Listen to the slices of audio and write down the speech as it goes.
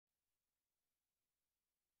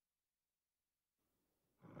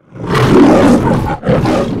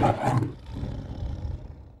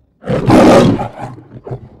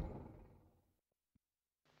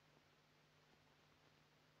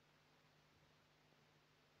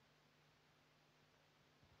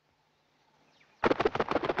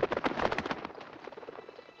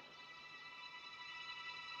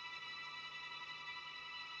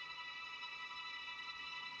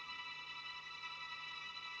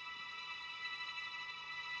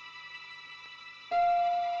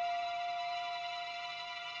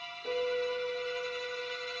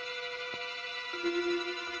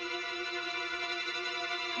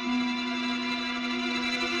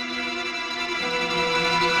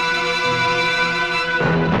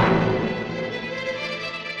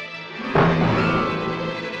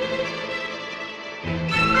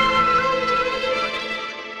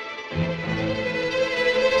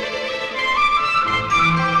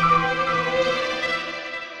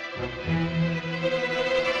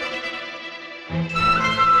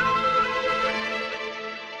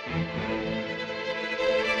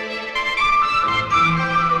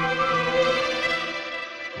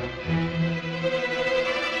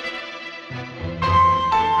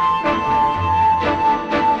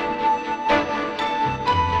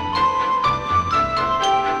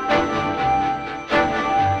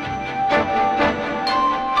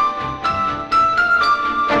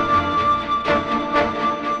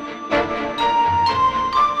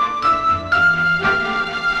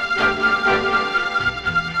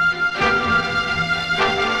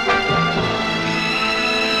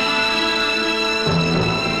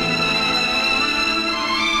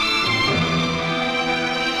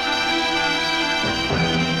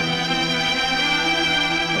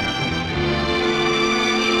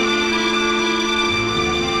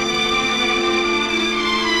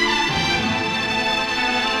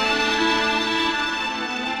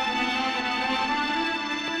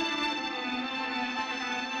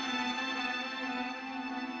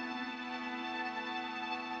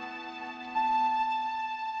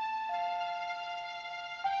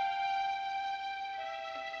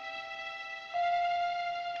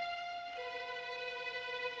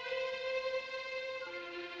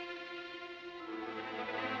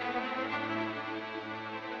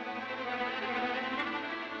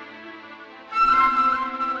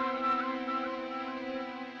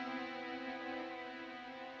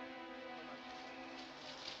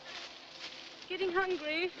getting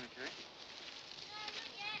hungry. Okay.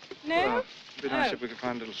 No? Well, it'd be nice if we could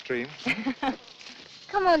find a little stream.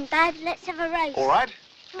 Come on, Dad, let's have a race. All right.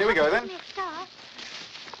 Here we go, then. Give me a start.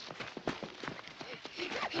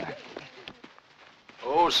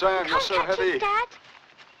 Oh, Sam, you're so Catch heavy. it, Dad.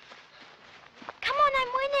 Come on, I'm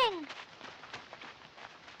winning.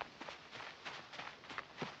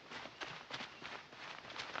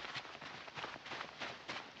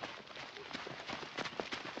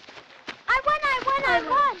 I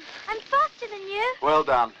won. I'm faster than you. Well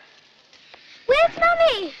done. Where's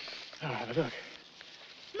Mummy? Oh, have a look.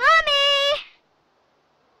 Mummy!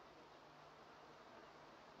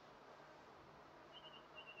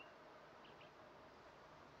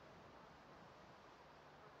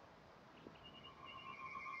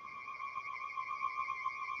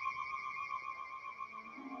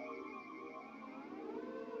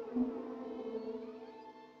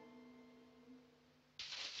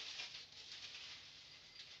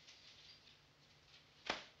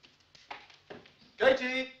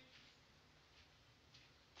 Katie!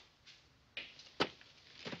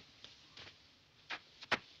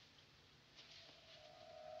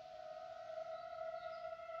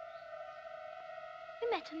 We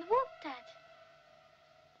met on the walk, Dad.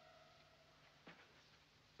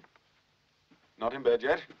 Not in bed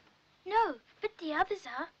yet? No, but the others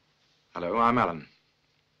are. Hello, I'm Alan.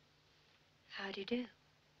 How do you do?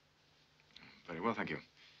 Very well, thank you.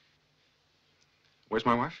 Where's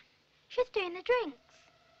my wife? She's doing the drinks.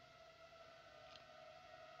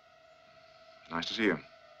 Nice to see you.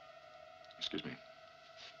 Excuse me.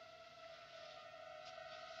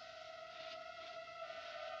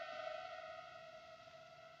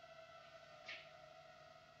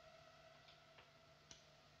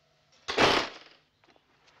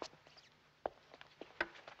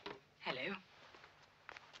 Hello.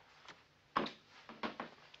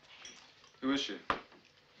 Who is she?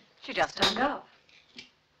 She just turned up.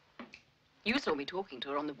 You saw me talking to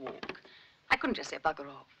her on the walk. I couldn't just say bugger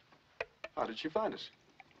off. How did she find us?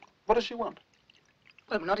 What does she want?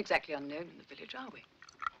 Well, we're not exactly unknown in the village, are we?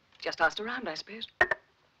 Just asked around, I suppose.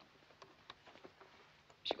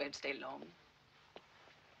 She won't stay long.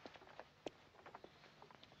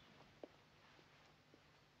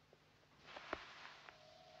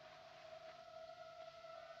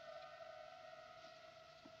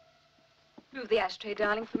 Move the ashtray,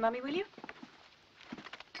 darling, for Mummy, will you?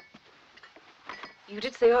 You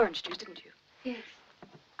did say orange juice, didn't you? Yes.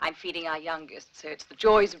 I'm feeding our youngest, so it's the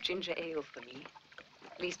joys of ginger ale for me.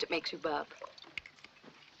 At least it makes you burp.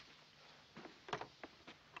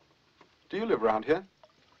 Do you live around here?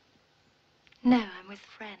 No, I'm with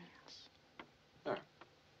friends. Oh.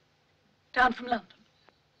 Down from London?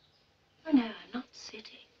 Oh, no, I'm not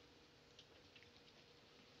city.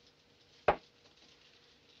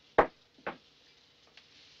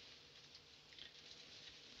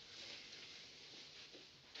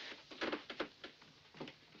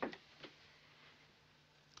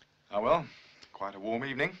 Ah, well, quite a warm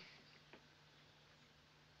evening.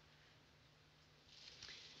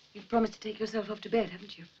 You've promised to take yourself off to bed,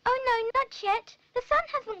 haven't you? Oh, no, not yet. The sun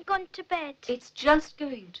hasn't gone to bed. It's just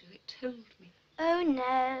going to. It told me. Oh,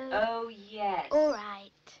 no. Oh, yes. All right.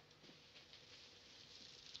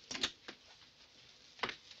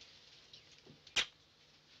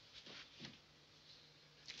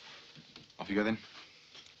 Off you go, then.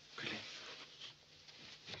 Quickly.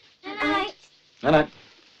 Night. Night-night.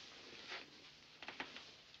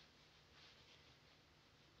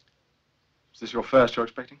 Is this your first you're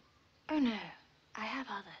expecting? Oh, no. I have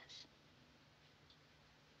others.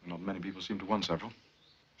 Not many people seem to want several.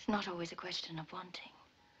 It's not always a question of wanting,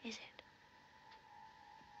 is it?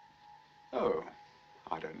 Oh,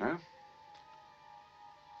 I don't know.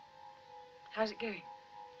 How's it going?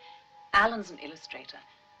 Alan's an illustrator.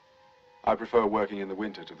 I prefer working in the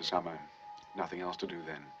winter to the summer. Nothing else to do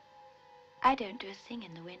then. I don't do a thing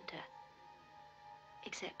in the winter,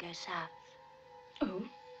 except go south. Oh?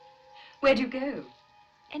 Where do you go?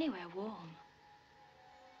 Anywhere warm.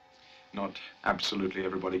 Not absolutely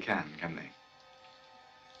everybody can they?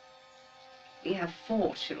 We have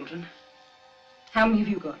 4 children. How many have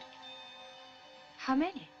you got? How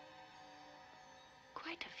many?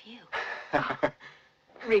 Quite a few.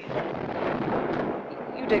 Really?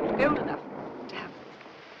 You don't look old enough to have.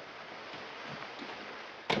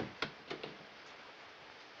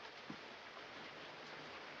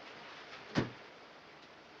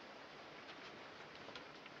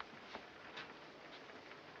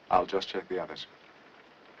 I'll just check the others.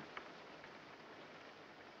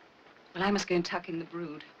 Well, I must go and tuck in the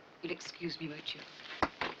brood. You'll excuse me, won't you?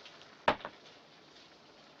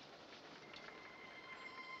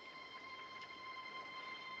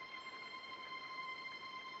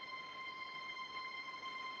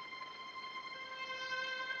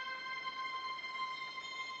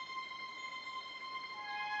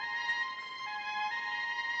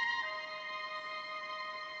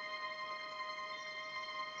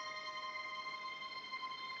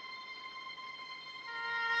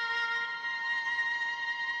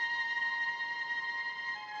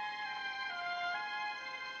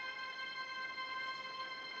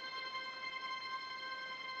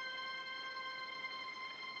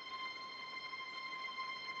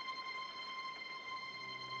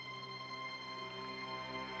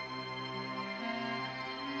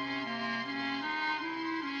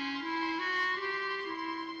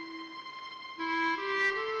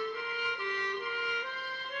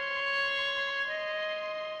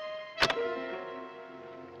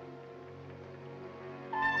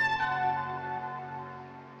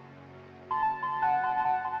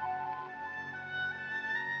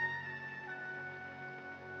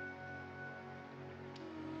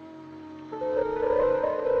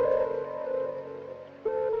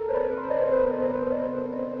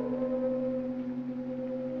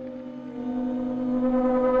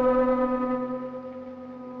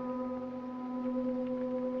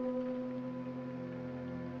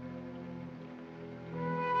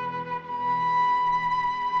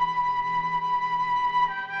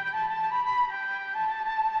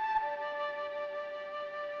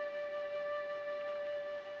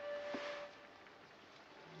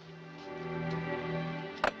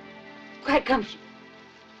 Quite comfortable.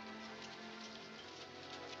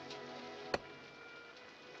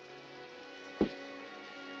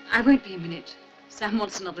 I won't be a minute. Sam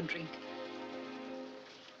wants another drink.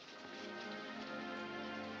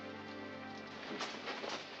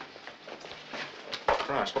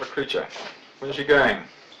 Christ, what a creature. Where's she going?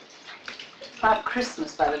 About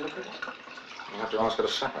Christmas, by the look of it. I'll have to ask her to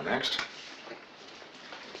supper next.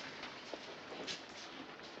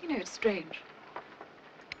 You know, it's strange.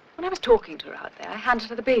 When I was talking to her out there, I handed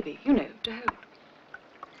her the baby, you know, to hold.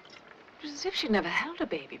 It was as if she'd never held a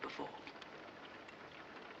baby before.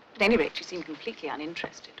 At any rate, she seemed completely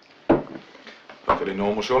uninterested. Perfectly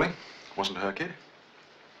normal, surely. Wasn't her kid.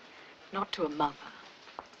 Not to a mother.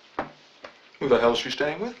 Who the hell's she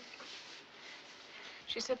staying with?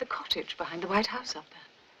 She said the cottage behind the White House up there.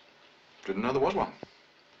 Didn't know there was one.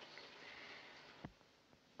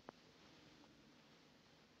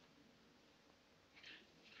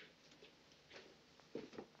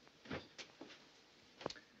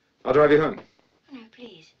 I'll drive you home. Oh, no,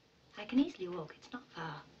 please. I can easily walk. It's not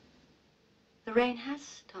far. The rain has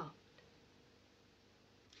stopped.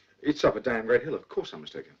 It's up a damn great hill. Of course I'm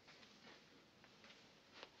mistaken.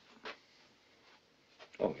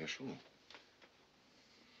 Oh, yeah, sure.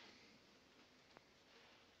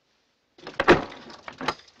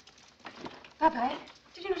 Papa,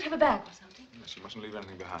 did you not have a bag or something? Yes, you mustn't leave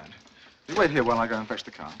anything behind. You wait here while I go and fetch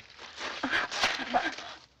the car.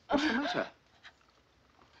 What's the matter?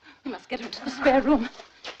 We must get her into the spare room.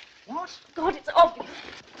 What? God, it's obvious.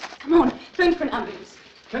 Come on, phone for an ambulance.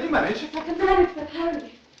 Can you manage? I can manage, but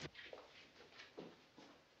hurry.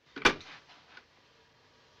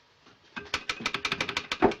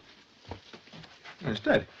 Oh, it's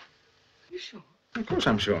dead. Are you sure? Of course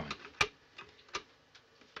I'm sure. Well,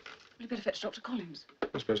 you better fetch Dr. Collins.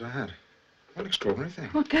 I suppose I had. What an extraordinary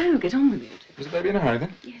thing. Well, go, get on with it. Is the baby in a hurry,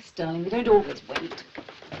 then? Yes, darling, we don't always wait.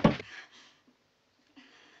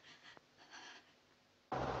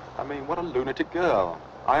 I mean, what a lunatic girl.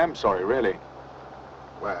 I am sorry, really.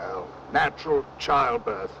 Well, natural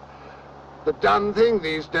childbirth. The done thing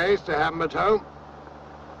these days to have them at home.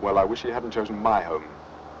 Well, I wish you hadn't chosen my home.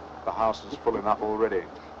 The house is full enough already.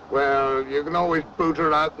 Well, you can always boot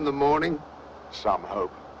her out in the morning. Some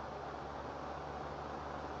hope.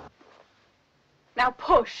 Now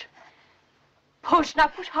push. Push, now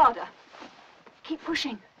push harder. Keep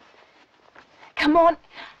pushing. Come on.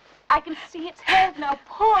 I can see its head now.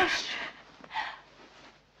 Push.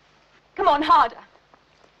 Come on, harder.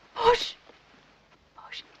 Push.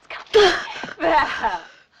 Push. It's coming. There.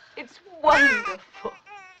 It's wonderful.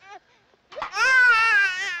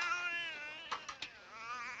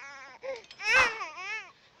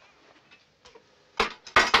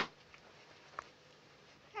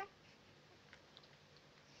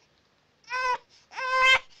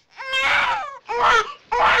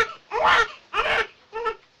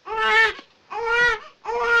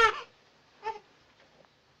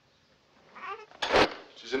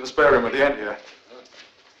 She's in the spare room at the end here.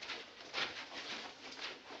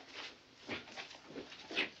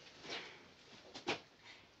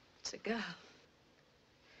 It's a girl.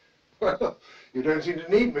 Well, you don't seem to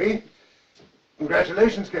need me.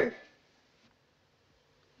 Congratulations, Kate.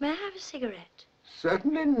 May I have a cigarette?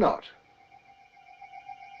 Certainly not.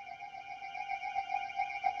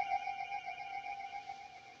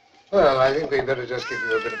 Well, I think we'd better just give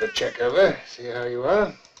you a bit of a check over, see how you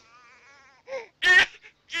are.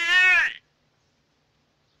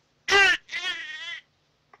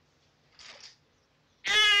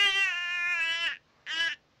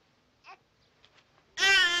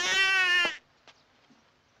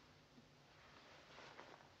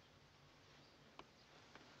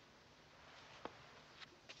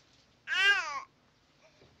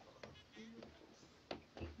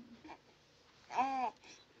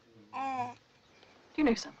 Do you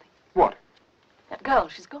know something? What? That girl,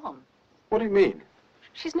 she's gone. What do you mean?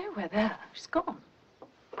 She's nowhere there. She's gone.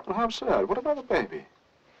 Well, how absurd. What about the baby?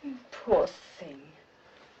 Poor thing.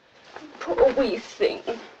 Poor wee thing.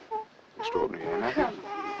 Extraordinary, ain't it?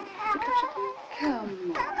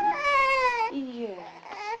 Come on. Yeah.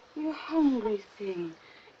 You hungry thing.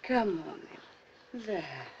 Come on.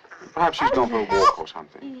 There. Perhaps she's gone for a walk or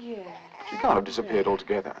something. Yeah. She can't have disappeared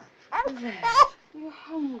altogether. There. You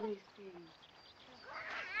hungry thing.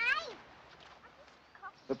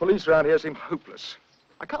 The police around here seem hopeless.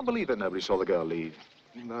 I can't believe that nobody saw the girl leave,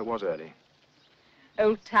 even though it was early.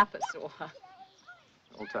 Old Tapper saw her.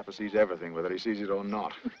 Old Tapper sees everything, whether he sees it or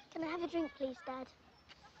not. Can I have a drink, please, Dad?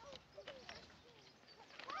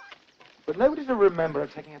 But nobody to remember her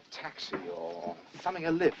taking a taxi or thumbing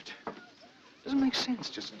a lift. Doesn't make sense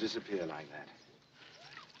just to disappear like that.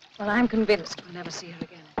 Well, I'm convinced we'll never see her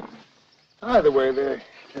again. Either way, they're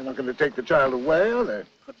not going to take the child away, are they?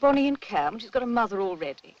 Put Bonnie in care. She's got a mother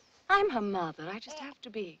already. I'm her mother. I just have to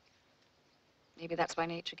be. Maybe that's why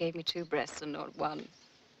nature gave me 2 breasts and not 1.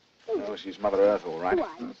 Oh, she's Mother Earth, all right.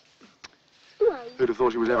 Who'd have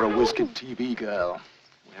thought she was ever a whiz-kid TV girl?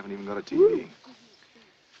 We haven't even got a TV.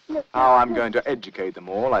 How I'm going to educate them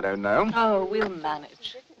all, I don't know. Oh, we'll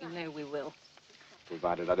manage. You know we will.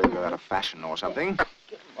 Provided I don't go out of fashion or something.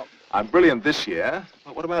 I'm brilliant this year,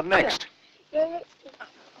 but what about next?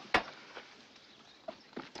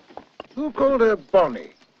 Who called her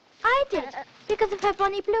Bonnie? I did, because of her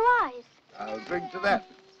bonny blue eyes. I'll drink to that.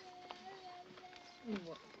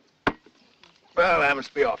 Well, I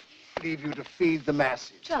must be off. Leave you to feed the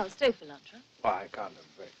masses. Charles, stay for lunch, huh? Why, I can't, I'm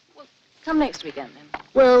afraid. Come next weekend, then.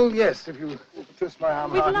 Well, yes, if you twist my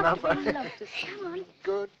arm hard enough. We'd love to see you. Come on.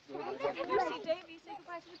 Good. Lucy, Davy, say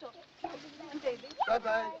goodbye to the doctor. Come on, Davy.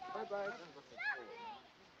 Bye-bye. Bye-bye.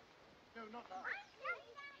 No, not now.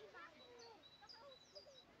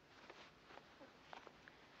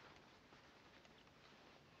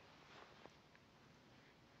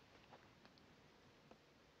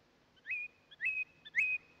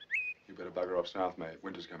 You better bugger off south, mate.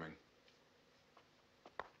 Winter's coming.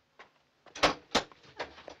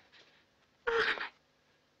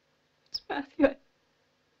 It's Matthew.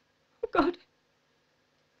 Oh, God.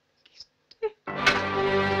 He's dead.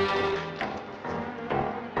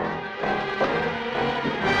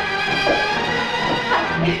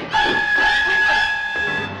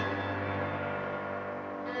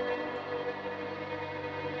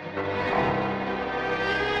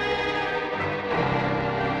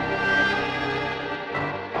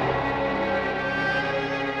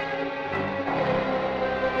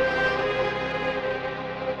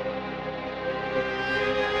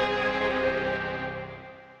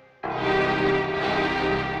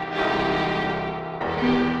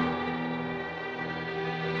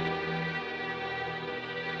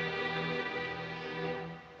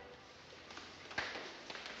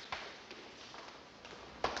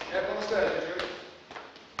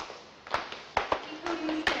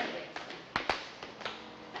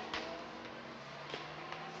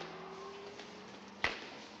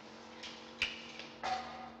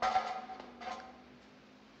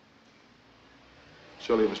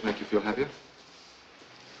 Surely it must make you feel happier?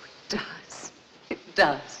 It does. It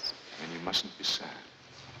does. And you mustn't be sad.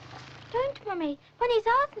 Don't, Mummy. Bonnie's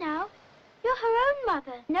ours now. You're her own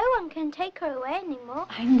mother. No one can take her away anymore.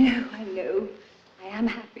 I know, I know. I am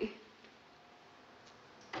happy.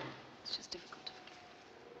 It's just difficult to forget.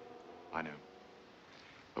 I know.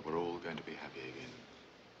 But we're all going to be happy again.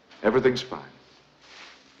 Everything's fine.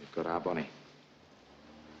 We've got our Bonnie.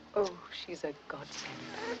 Oh, she's a godsend.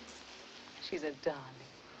 She's a darling.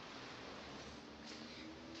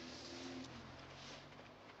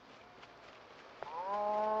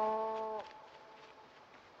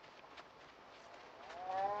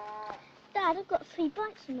 Dad, I've got 3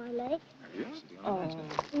 bites in my leg. Yes? Oh,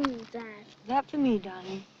 Dad. that for me,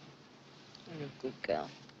 darling. You're a good girl.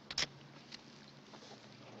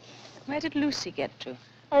 Where did Lucy get to?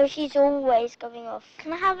 Oh, she's always going off.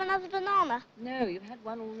 Can I have another banana? No, you've had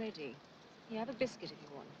one already. You have a biscuit if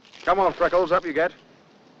you want. Come on, Freckles, up you get.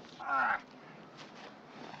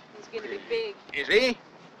 He's going to be big. Is he? He's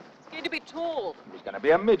going to be tall. He's going to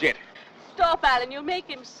be a midget. Stop, Alan. You'll make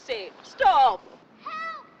him sick. Stop.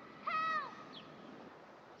 Help! Help!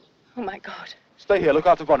 Oh, my God. Stay here, look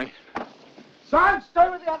after Bonnie. Son, stay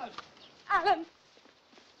with the others. Alan.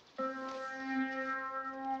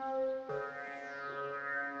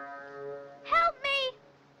 Help me!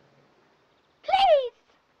 Please!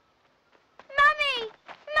 Mummy!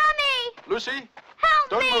 Mummy! Lucy, Help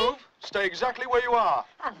don't me! move. Stay exactly where you are.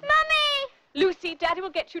 Alan. Mummy! Lucy, Daddy will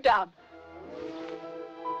get you down.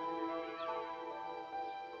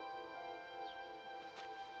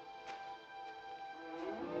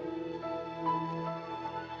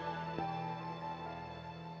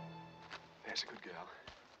 There's a good girl.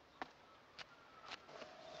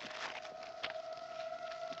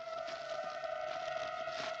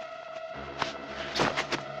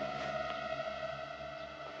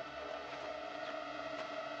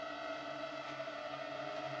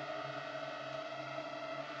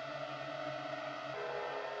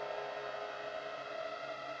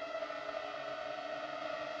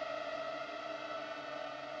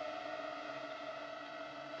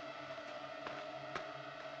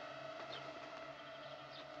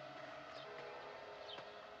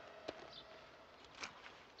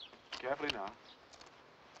 Carefully now.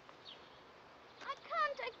 I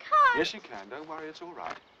can't. Yes, you can. Don't worry, it's all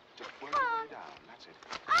right. Just work your way down. That's it.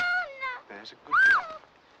 Oh, no. There's a good girl.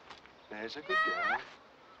 There's a good girl.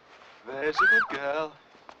 There's a good girl.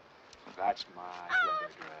 That's my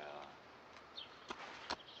clever girl.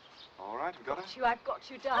 All right, we got her? I've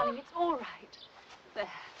got you, darling. It's all right. There.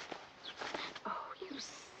 Oh, you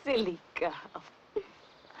silly girl.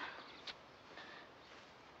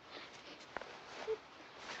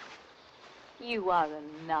 You are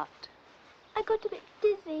a nut. I got a bit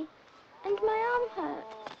dizzy, and my arm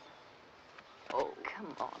hurts. Oh,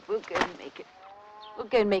 come on. We'll go and make it. We'll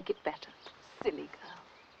go and make it better. Silly girl.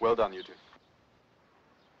 Well done, you two.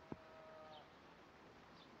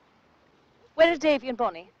 Where are Davy and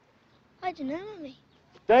Bonnie? I don't know, Mummy.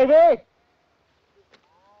 Davy!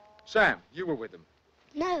 Sam, you were with them.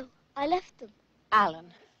 No, I left them.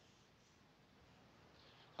 Alan.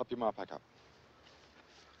 Help your ma pack up.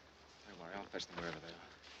 Don't worry, I'll fetch them wherever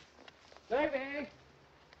they are. Davy!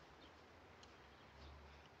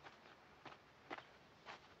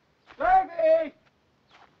 Davy!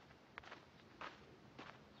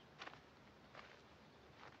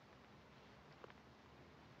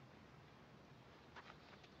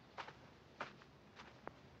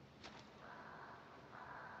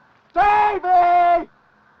 Davy!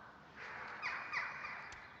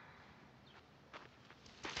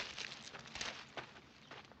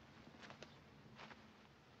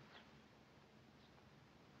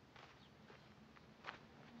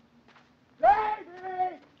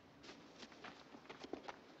 Davy!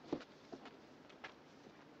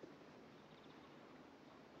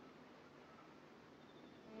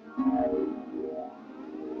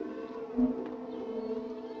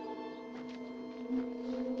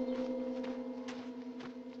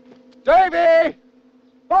 Davy!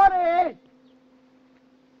 Bonnie!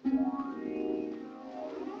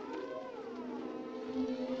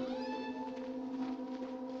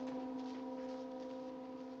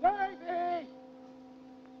 Davy!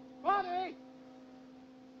 Bonnie!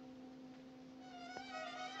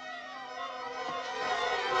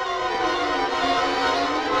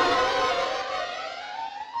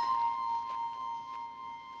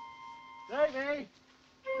 Davy!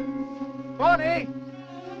 Bonnie!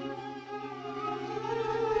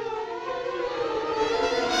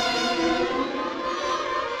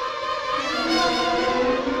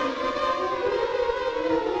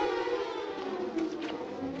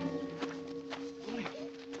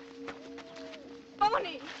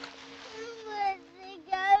 Bonnie!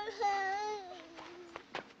 Go home.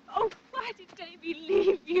 Oh, why did Davy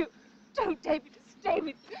leave you? Don't, Davy, to stay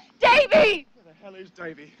with you. Davy! Where the hell is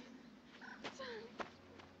Davy?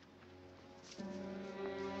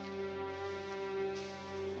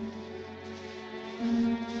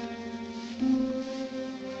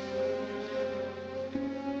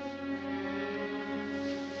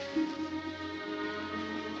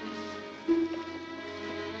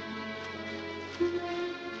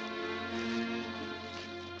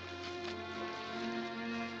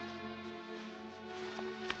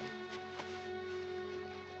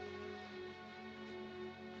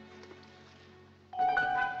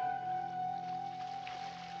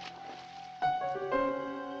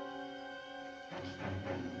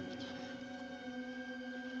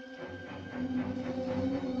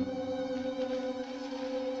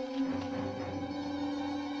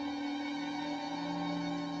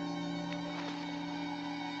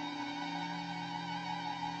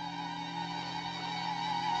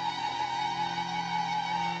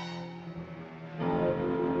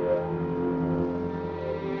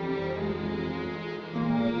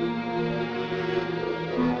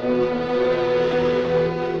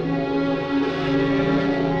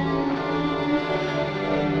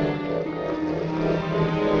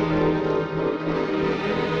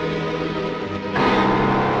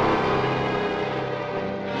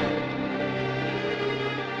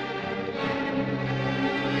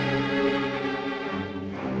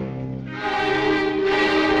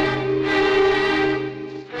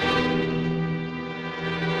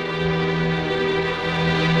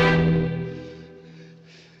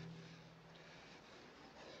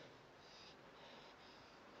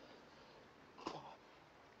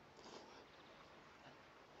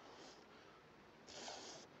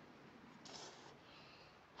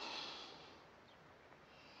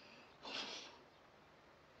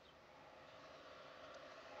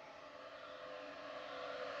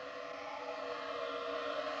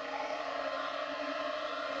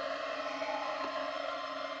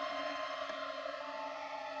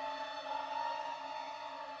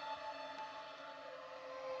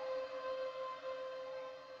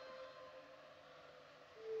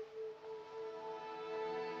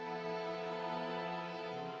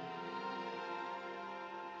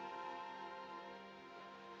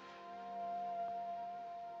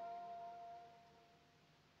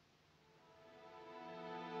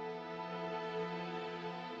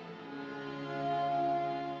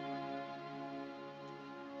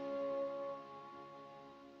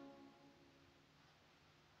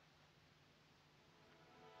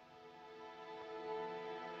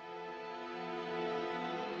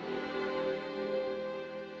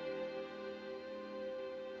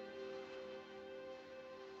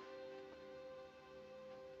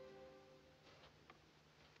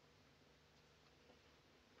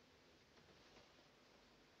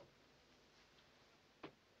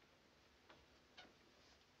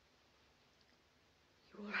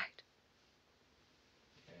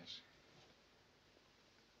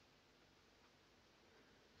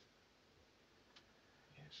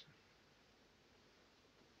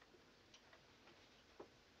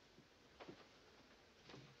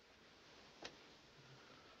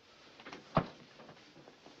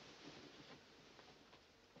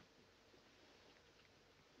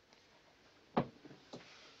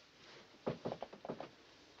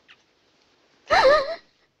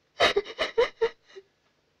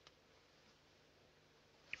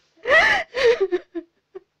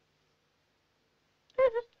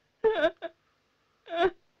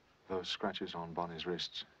 Those scratches on Bonnie's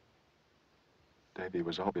wrists. Davy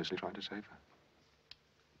was obviously trying to save her.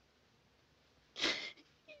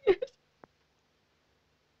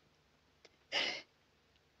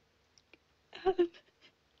 Alan,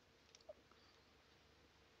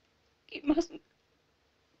 you mustn't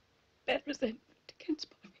bear resentment against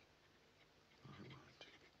Bonnie.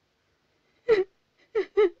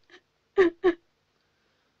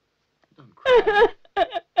 Don't cry.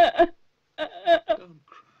 Don't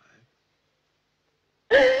cry.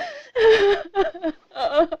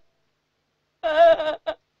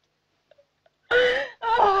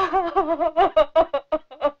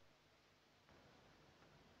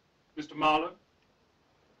 Mr. Marlowe?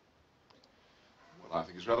 Well, I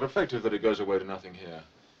think it's rather effective that it goes away to nothing here.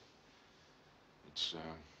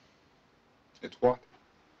 It's what?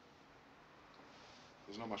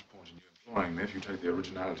 There's not much point in you employing me if you take the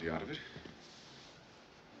originality out of it.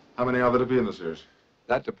 How many are there to be in the series?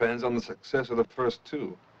 That depends on the success of the first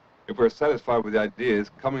two. If we're satisfied with the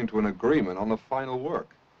ideas, coming to an agreement on the final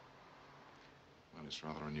work. Well, it's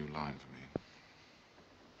rather a new line for me.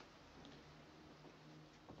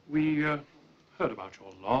 We heard about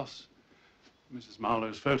your loss. Mrs.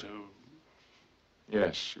 Marlowe's photo.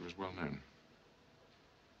 Yes, she was well known.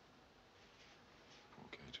 Poor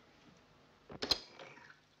Kate.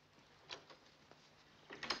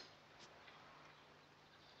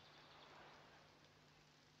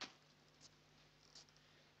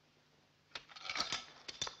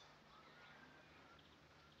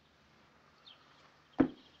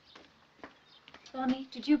 Bonnie,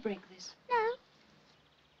 did you break this? No,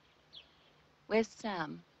 Where's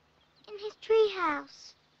Sam? in his tree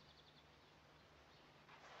house.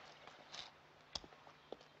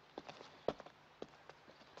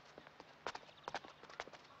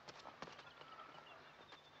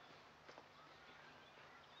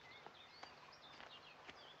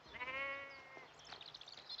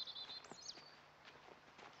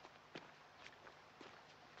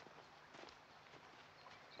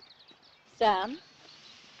 Sam?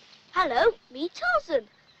 Hello, me Tarzan.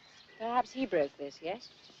 Perhaps he broke this, yes?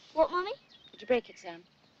 What, Mummy? Did you break it, Sam?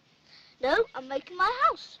 No, I'm making my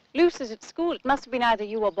house. Luce is at school. It must have been either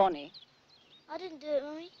you or Bonnie. I didn't do it,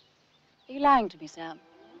 Mummy. Are you lying to me, Sam?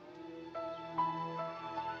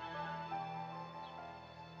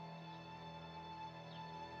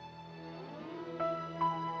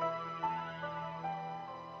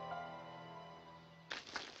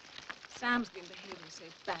 Sam's been behaving so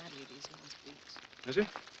badly these last weeks. Is he? I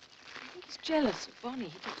think he's jealous of Bonnie.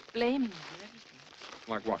 He keeps blaming her for everything.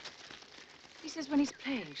 Like what? He says when he's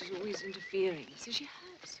playing, she's always interfering. He says she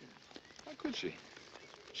hurts him. How could she?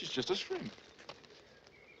 She's just a shrimp.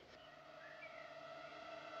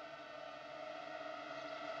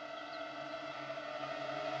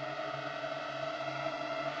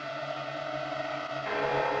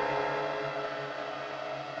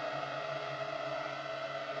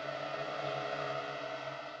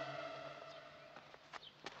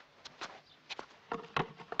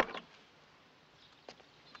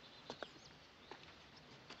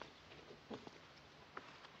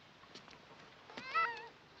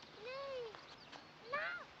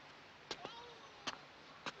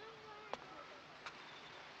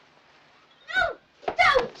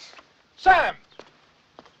 Sam!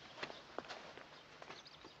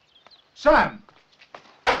 Sam!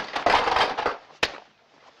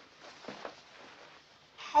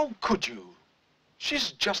 How could you?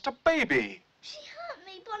 She's just a baby. She hurt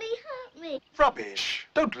me, Bonnie hurt me. Rubbish.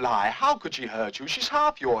 Don't lie. How could she hurt you? She's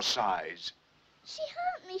half your size. She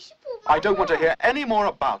hurt me, she pulled my I don't want to hear any more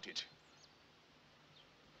about it.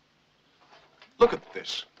 Look at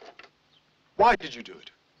this. Why did you do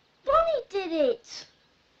it? Bonnie did it.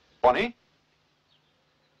 Bonnie?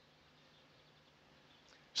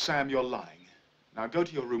 Sam, you're lying. Now go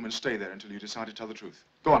to your room and stay there until you decide to tell the truth.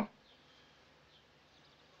 Go on.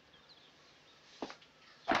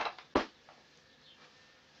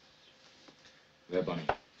 There, Bonnie.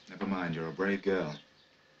 Never mind, you're a brave girl.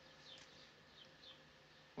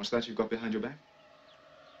 What's that you've got behind your back?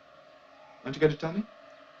 Aren't you going to tell me?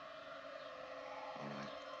 All right.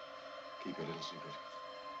 Keep your little secret.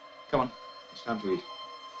 Come on. It's time to eat.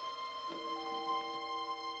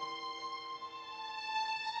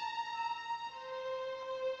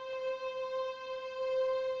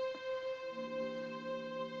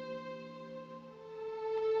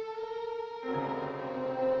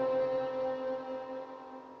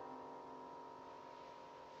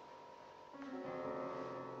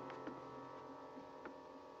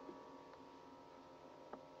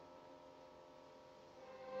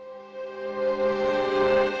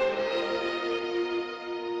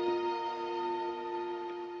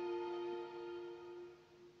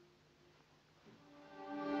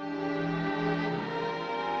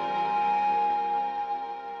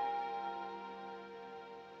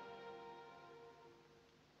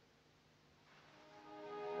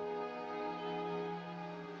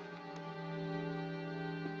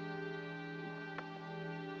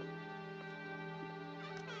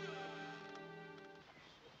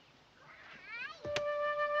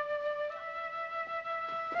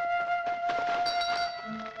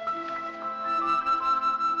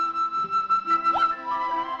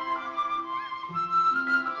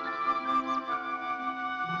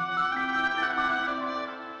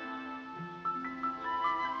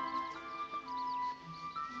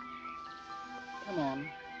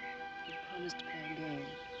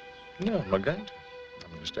 No, I'm not going to. I'm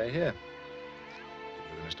going to stay here.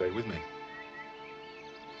 You're going to stay with me.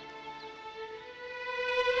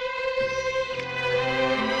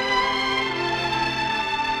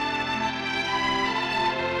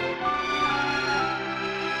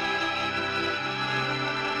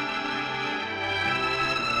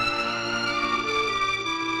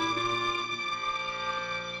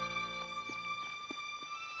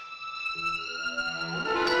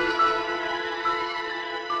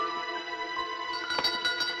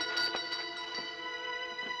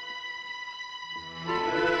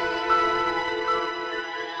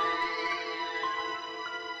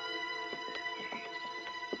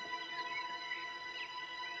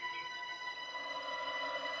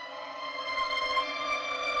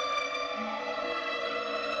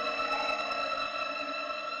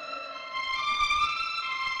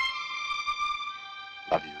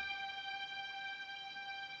 Love you.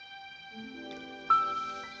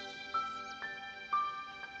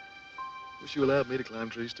 Wish you allowed me to climb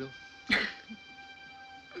trees still.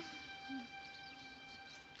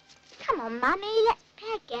 Come on, Mummy, let's play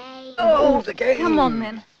a game. Oh, the game! Come on,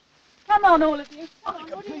 then. Come on, all of you. Come on, I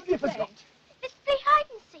completely forgot. Let's play hide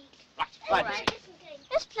and seek. Right. All right.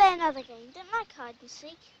 Let's play another game. Don't like hide and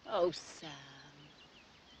seek. Oh, Sam.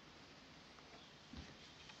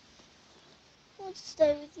 I want to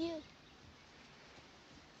stay with you.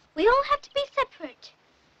 We all have to be separate.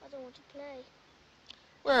 I don't want to play.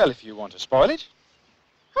 Well, if you want to spoil it.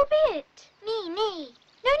 Who'll be it? Me.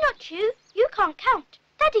 No, not you. You can't count.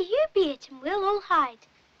 Daddy, you be it and we'll all hide.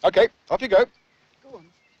 Okay, off you go. Go on.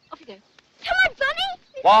 Off you go. Come on,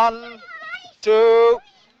 Bunny. 1, 2,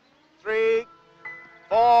 3,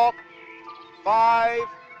 4, 5,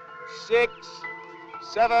 6,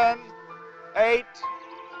 7, 8,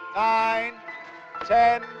 9,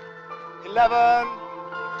 10, 11,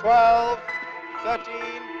 12,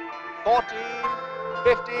 13, 14,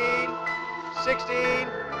 15, 16,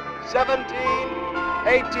 17,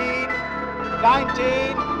 18,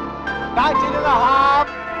 19, 19 and a half,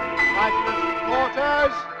 19 and 3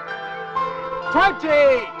 quarters, 20.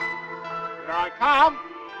 Here I come.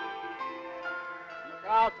 Look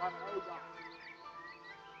out, I'm over.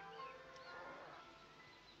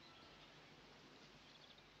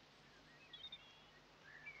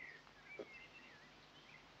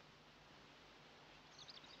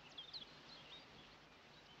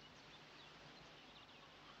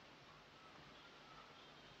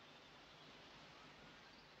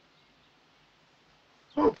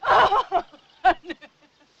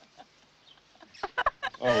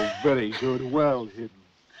 Oh, very good. Well hidden.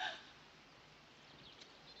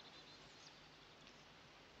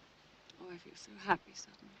 Oh, I feel so happy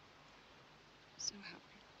suddenly. So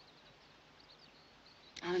happy.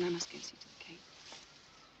 Alan, I must go see to the cake.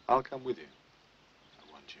 I'll come with you.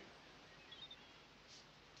 I want you.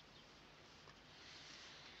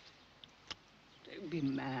 Don't be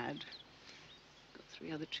mad. Got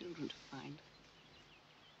 3 other children to find.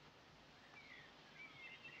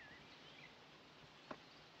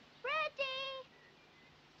 Ready.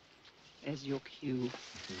 There's your cue.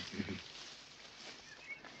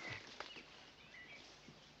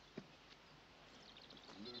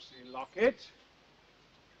 Lucy Lockett,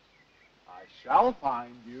 I shall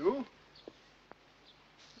find you.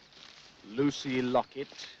 Lucy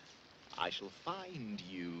Lockett, I shall find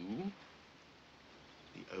you.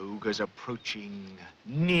 The ogre's approaching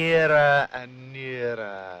nearer and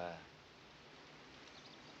nearer.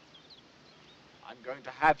 I'm going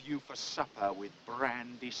to have you for supper with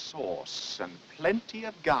brandy sauce and plenty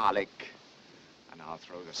of garlic. And I'll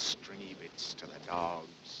throw the stringy bits to the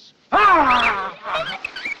dogs. Ah!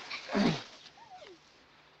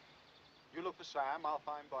 You look for Sam, I'll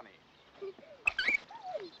find Bonnie. Where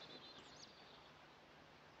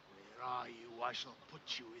are you? I shall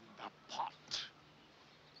put you in the pot.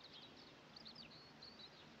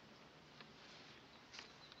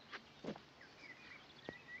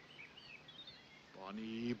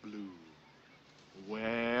 Bonnie Blue,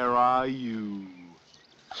 where are you?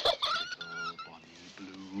 Little Bonnie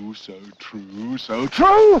Blue, so true, so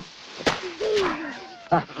true!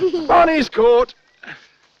 Bonnie's caught!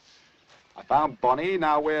 I found Bonnie,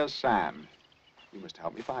 now where's Sam? You must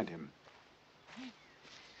help me find him.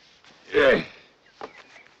 Hey,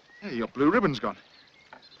 your blue ribbon's gone.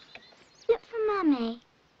 Look for Mummy.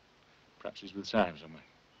 Perhaps he's with Sam somewhere.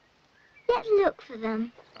 Let's look for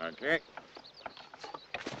them. Okay.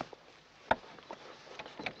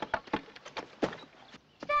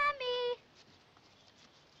 Sammy!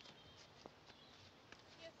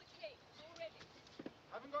 Here's the cake, all ready.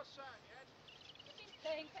 Haven't got Sam yet. We've been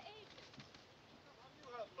playing for ages. Come on, you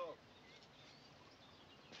have a look.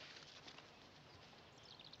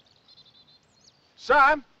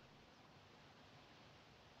 Sam?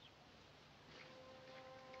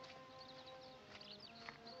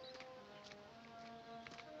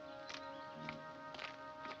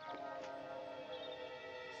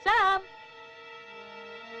 Sam!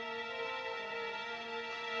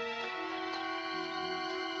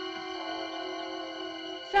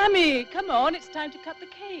 Sammy, come on, it's time to cut the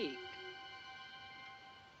cake.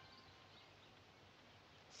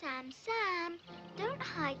 Sam, don't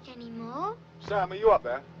hide anymore. Sam, are you up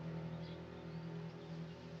there?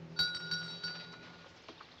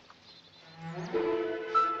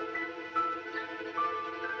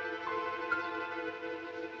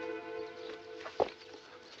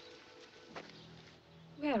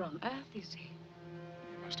 Where on earth is he? He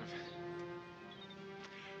must have.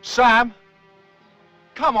 Sam!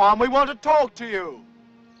 Come on, we want to talk to you.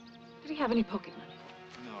 Did he have any pocket money?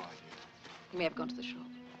 No idea. He may have gone to the shop.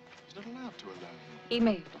 He's not allowed to alone. He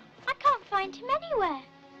may have done. I can't find him anywhere.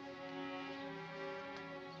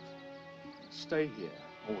 Stay here,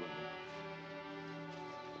 all of you.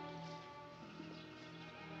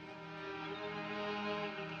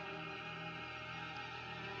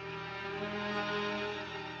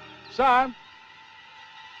 Sam?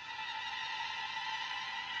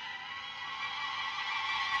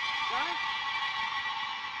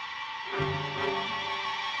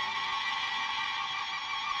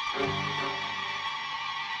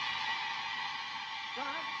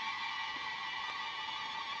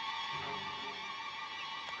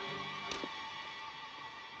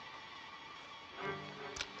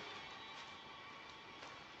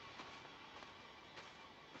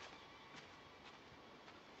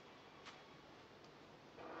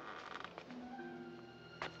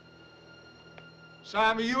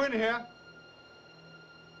 Sam, are you in here?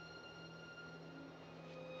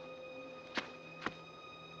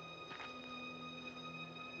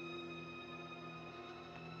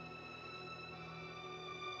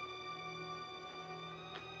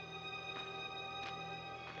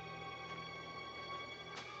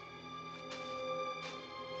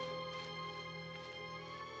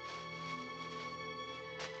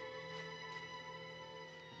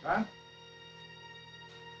 Sam?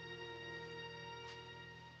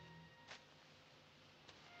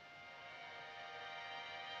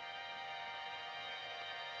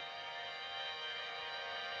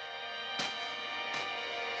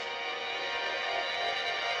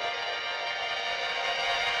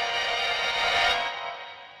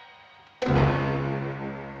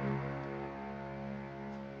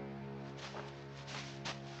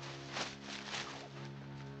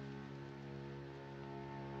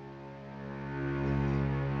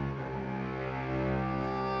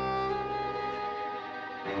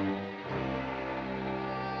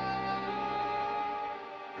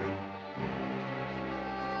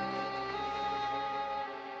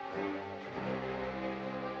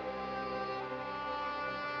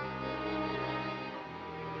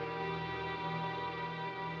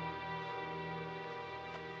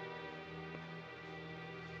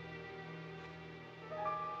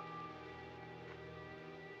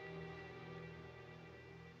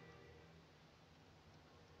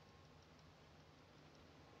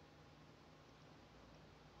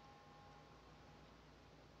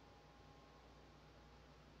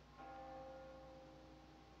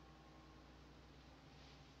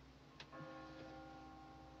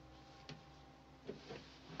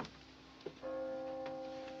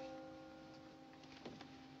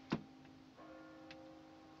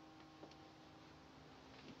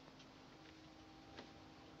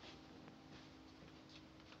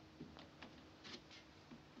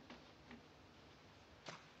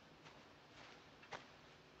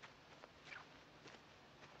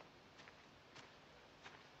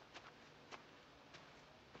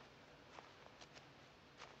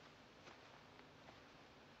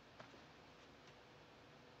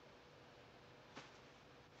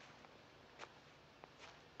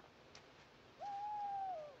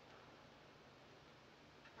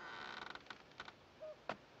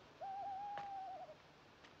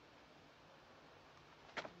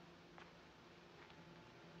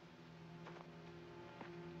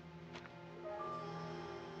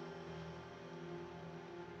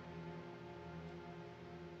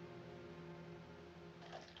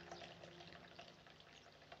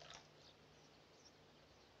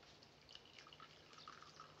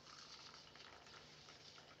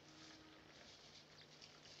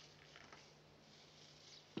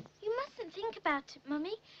 You mustn't think about it,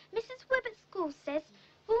 Mummy. Mrs. Webb at school says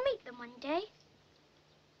we'll meet them one day.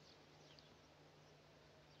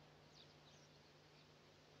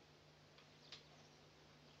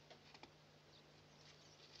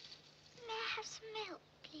 May I have some milk,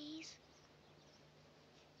 please?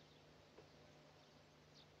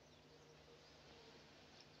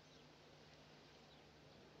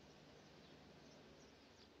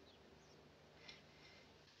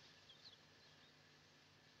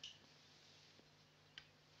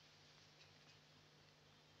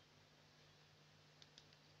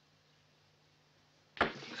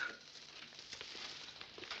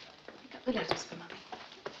 Pick up the letters for Mummy.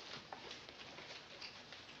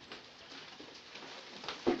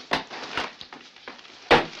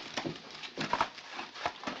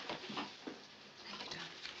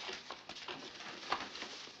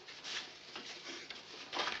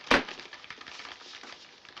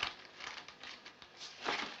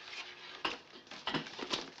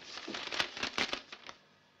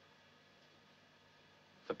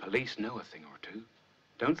 The police know a thing or two.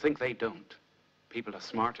 Don't think they don't. People are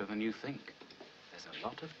smarter than you think. There's a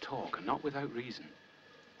lot of talk, and not without reason.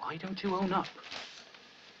 Why don't you own up?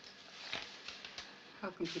 How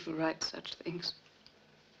can people write such things?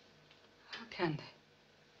 How can they?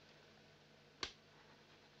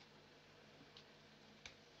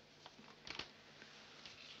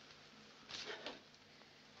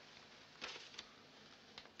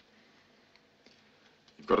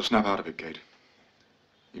 You've got to snap out of it, Kate.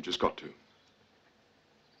 You've just got to.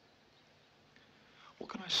 What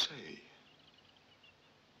can I say?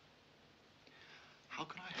 How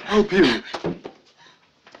can I help you?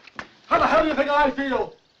 How the hell do you think I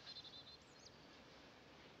feel?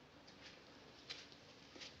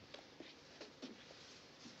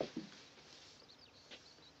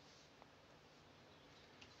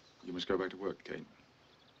 You must go back to work, Kate.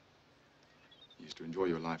 You used to enjoy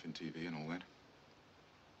your life in TV and all that.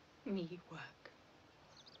 Me work.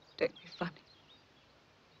 Don't be funny.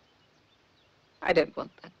 I don't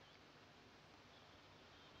want that.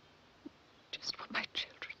 Just want my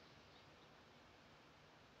children.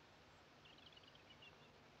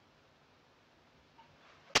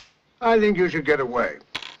 I think you should get away.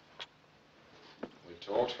 We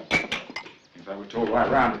talked. In fact, we talked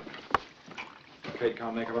right round it. Kate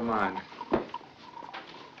can't make up her mind.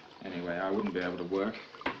 Anyway, I wouldn't be able to work.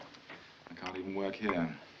 I can't even work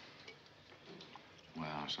here.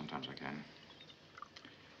 Well, sometimes I can.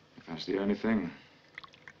 If that's the only thing.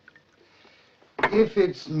 If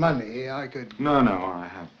it's money, I could... No, I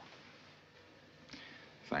have.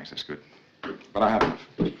 Thanks, that's good. But I have enough.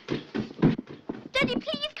 Daddy,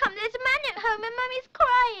 please come. There's a man at home and Mummy's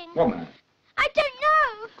crying. What man? I don't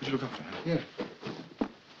know. Could you look after her? Yeah.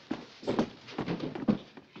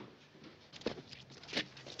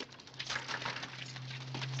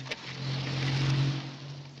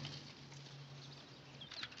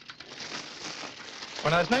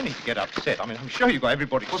 Well, there's no need to get upset. I mean, I'm sure you've got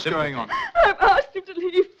everybody. What's going on? I've asked him to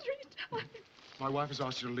leave 3 times. My wife has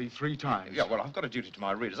asked you to leave 3 times. Yeah, well, I've got a duty to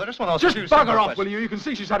my readers. I just want to ask Just you... bugger off, will you? You can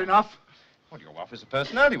see she's had enough. Well, your wife was a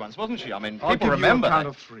personality once, wasn't she? I mean, I'll people give remember you a count that.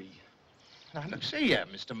 of 3. Now, look, see here,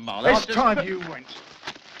 Mr. Marlowe. This time you went.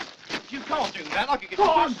 You can't do that. I could get... Go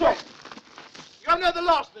on, stop! You know the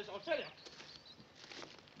last of this, I'll tell you.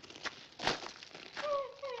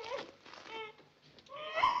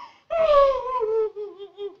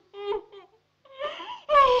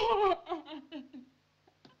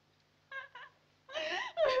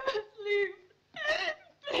 Leave.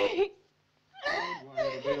 Please. Don't worry,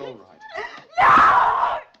 it'll be all right. No!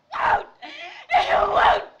 Don't! You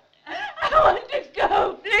won't! I want to go,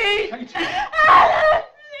 please! Katie. Alan,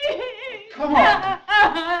 please! Come on!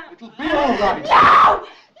 It'll be all right. No!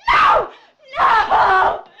 No!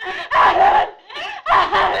 No! Alan!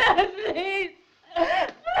 Alan, please!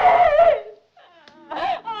 Please!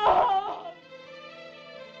 Oh!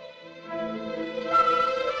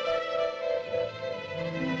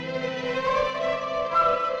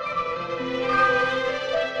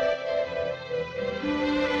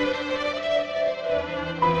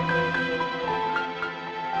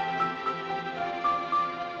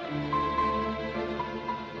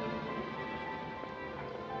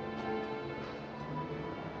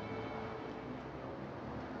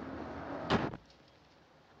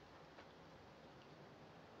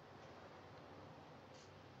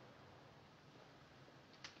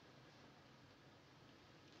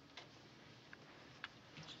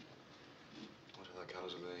 What other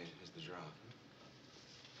colours is the giraffe?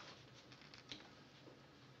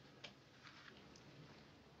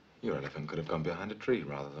 Your elephant could have gone behind a tree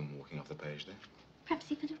rather than walking off the page there. Perhaps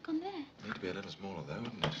he could have gone there. Need to be a little smaller, though,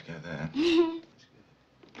 wouldn't it, to get there?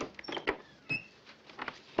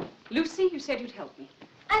 Lucy, you said you'd help me.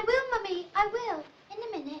 I will, Mummy. I will. In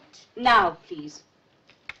a minute. Now, please.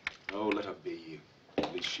 Oh, let her be.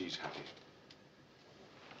 At least she's happy.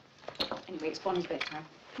 Anyway, it's Bonnie's bedtime.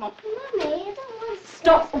 Come on. Mummy, I don't want to...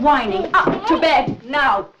 Stop whining. Up to bed,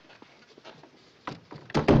 now.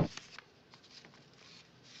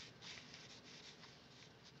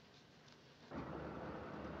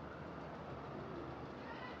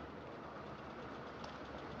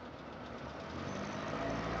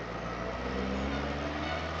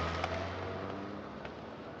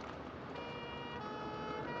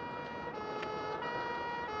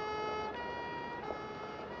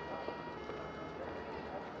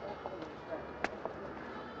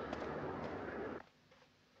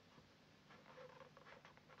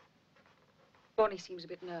 Bonnie seems a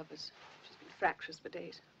bit nervous. She's been fractious for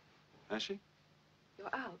days. Has she? You're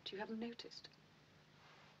out. You haven't noticed.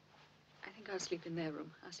 I think I'll sleep in their room.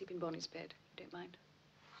 I'll sleep in Bonnie's bed. You don't mind?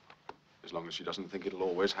 As long as she doesn't think it'll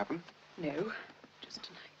always happen. No, just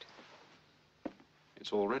tonight.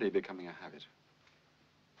 It's already becoming a habit.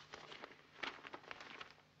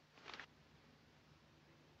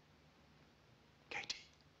 Katie,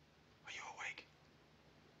 are you awake?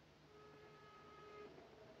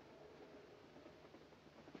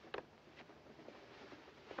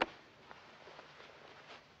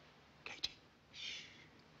 Katie. Shh.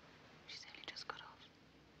 She's only just got off.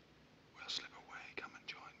 We'll slip away. Come and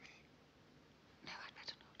join me. No, I'd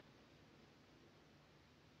better not.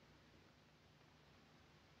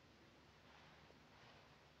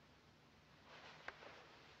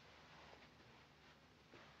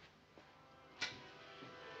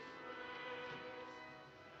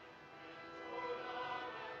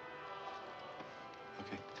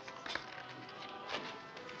 Okay.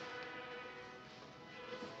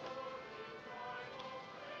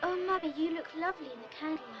 Oh, Mother, you look lovely in the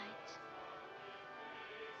candlelight.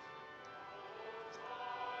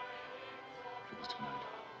 Please tonight.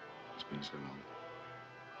 It's been so long.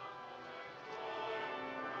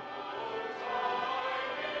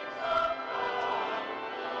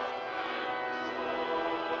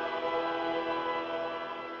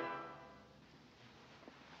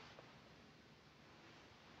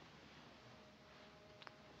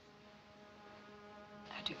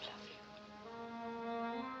 I do love you.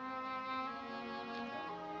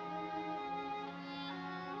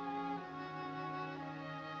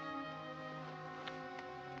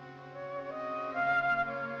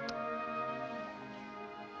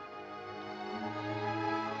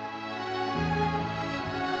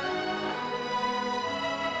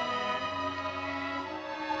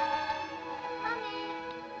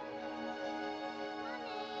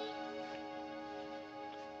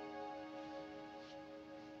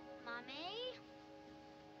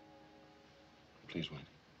 Please wait.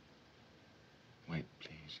 Wait,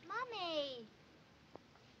 please. Mummy!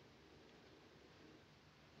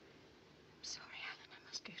 I'm sorry, Alan. I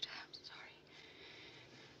must go to her. I'm sorry.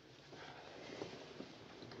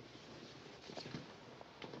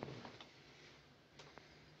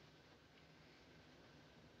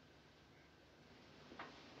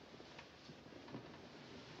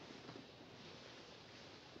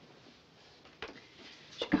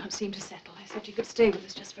 She can't seem to settle. I said you could stay with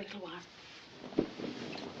us just for a little while.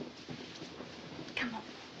 Come on.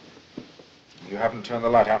 You haven't turned the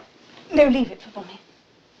light out. No, leave it for Bonnie.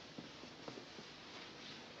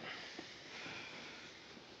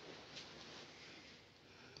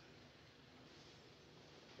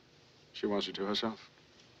 She wants you to herself.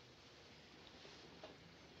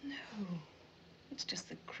 No. It's just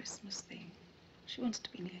the Christmas thing. She wants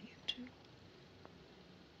to be near you, too.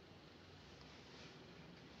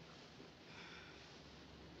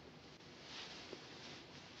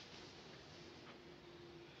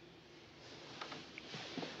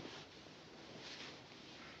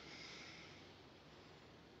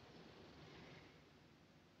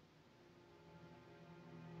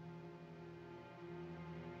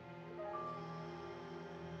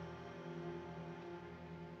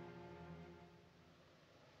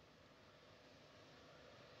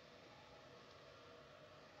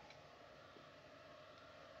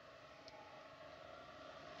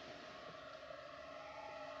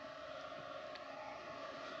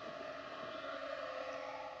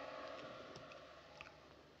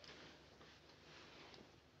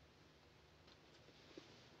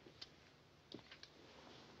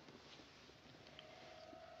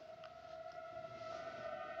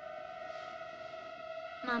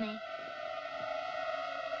 Mummy.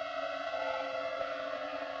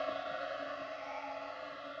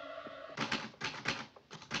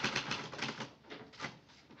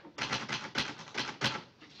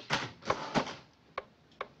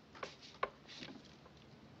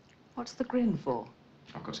 What's the grin for?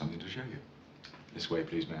 I've got something to show you. This way,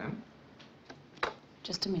 please, ma'am.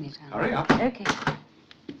 Just a minute, Alan. Hurry up. Okay.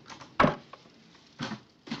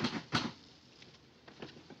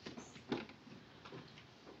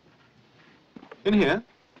 In here?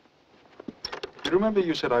 You remember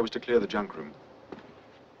you said I was to clear the junk room?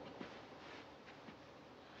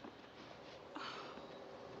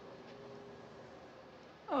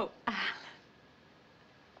 Oh, Alan.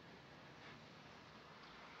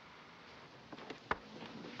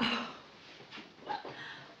 Oh.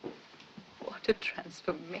 What a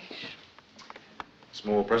transformation.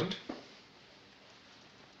 Small present?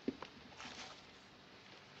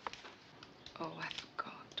 Oh, I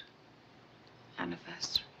forgot.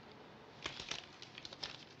 Anniversary.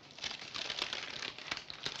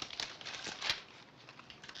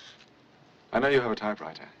 I know you have a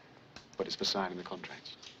typewriter, but it's for signing the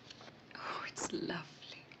contracts. Oh, it's lovely.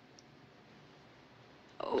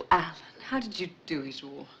 Oh, Alan, how did you do it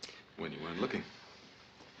all? When you weren't looking.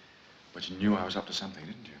 But you knew I was up to something,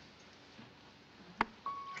 didn't you?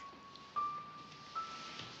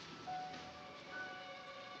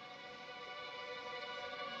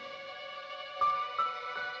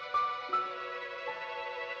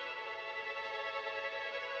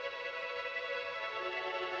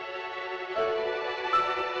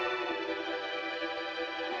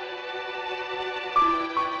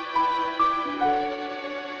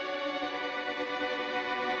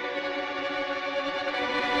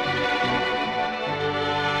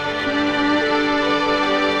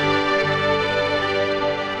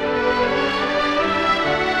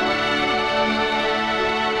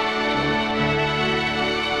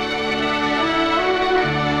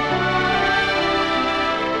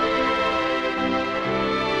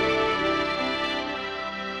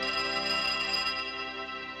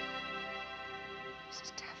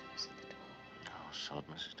 Mrs. Taverner's at the door. Oh, sod,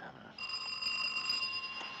 Mrs. Taverner.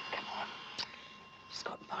 Come on. She's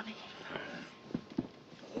got Bonnie.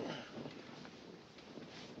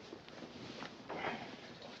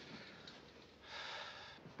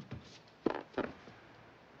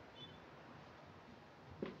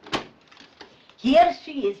 Here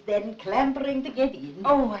she is then, clambering to get in.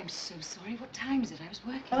 Oh, I'm so sorry. What time is it? I was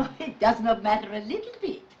working. Oh, it does not matter a little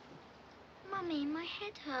bit. Mummy, my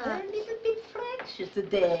head A hurts. little bit fractious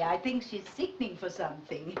today. I think she's sickening for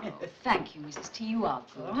something. Oh, thank you, Mrs. T. You are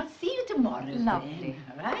good. Oh, see you tomorrow. Lovely.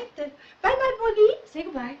 Then. All right. Bye-bye, Bonnie. Say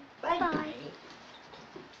goodbye. Bye. Bye.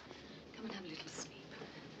 Come and have a little sleep.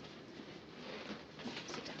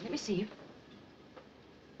 Sit down. Let me see you.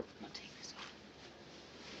 Come on, take this off.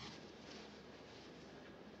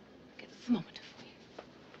 Get the thermometer for you.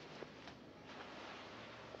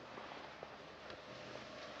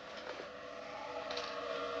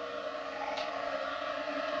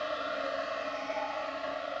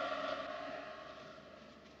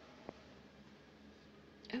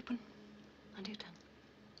 Open. Under your tongue.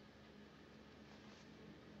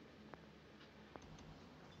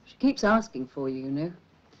 She keeps asking for you, you know.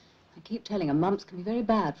 I keep telling her mumps can be very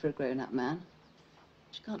bad for a grown-up man.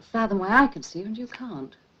 She can't fathom why I can see her and you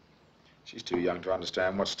can't. She's too young to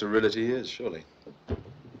understand what sterility is, surely.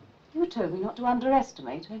 You told me not to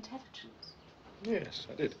underestimate her intelligence. Yes,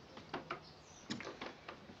 I did.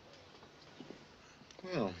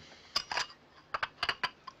 Well,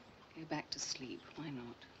 Go back to sleep. Why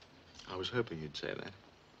not? I was hoping you'd say that.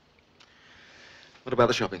 What about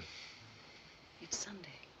the shopping? It's Sunday.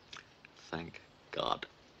 Thank God.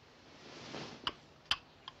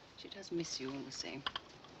 She does miss you all the same.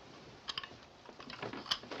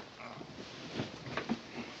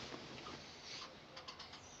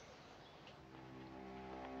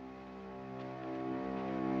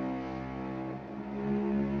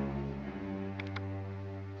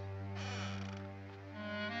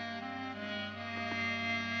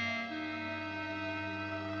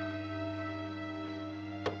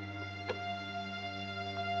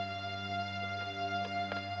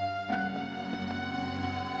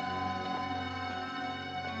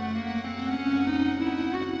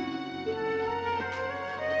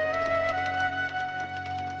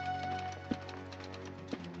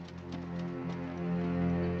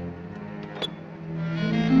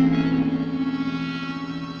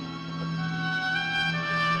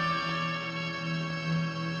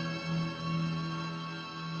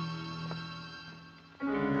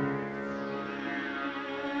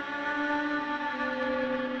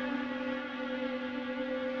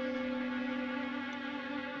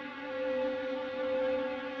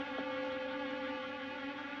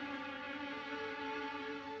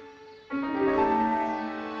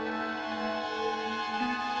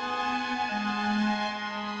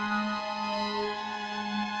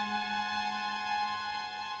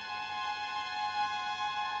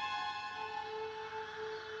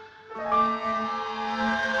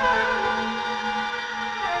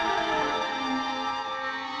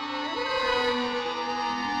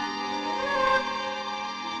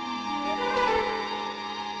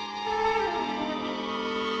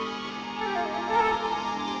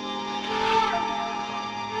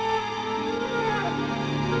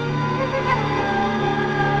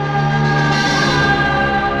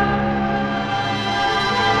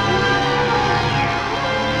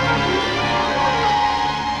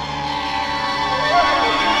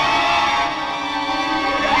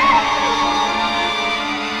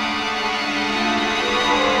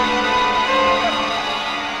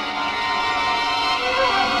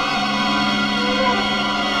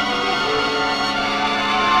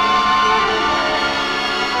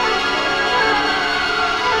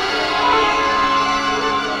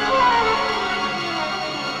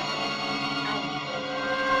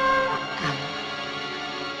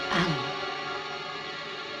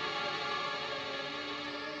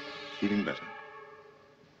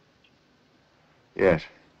 Yes.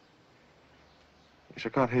 Yes, I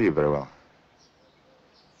can't hear you very well.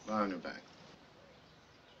 Lie on your back.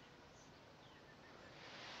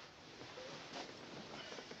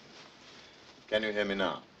 Can you hear me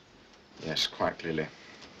now? Yes, quite clearly.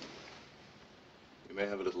 You may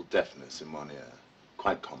have a little deafness in one ear.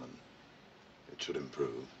 Quite common. It should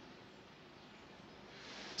improve.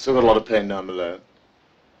 Still got a lot of pain down below?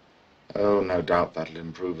 Oh, no doubt that'll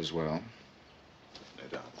improve as well. No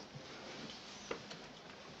doubt.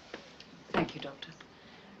 Thank you, Doctor.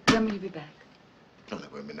 When will you be back? Oh,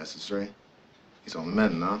 that won't be necessary. He's on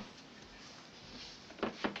men now.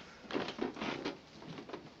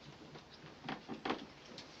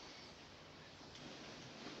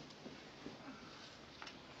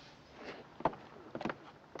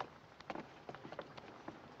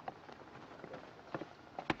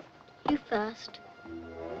 You first.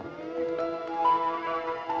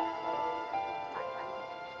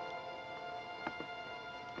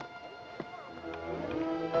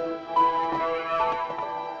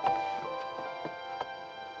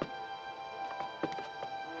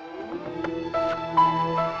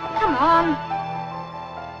 Come on.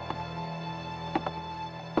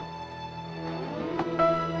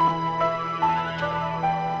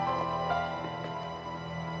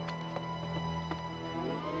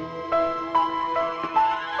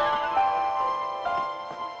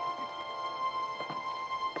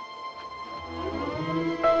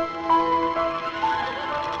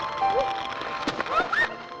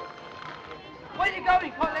 Where are you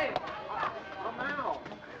going, Colin?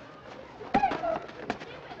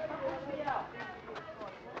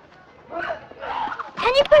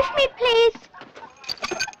 Can you push me, please?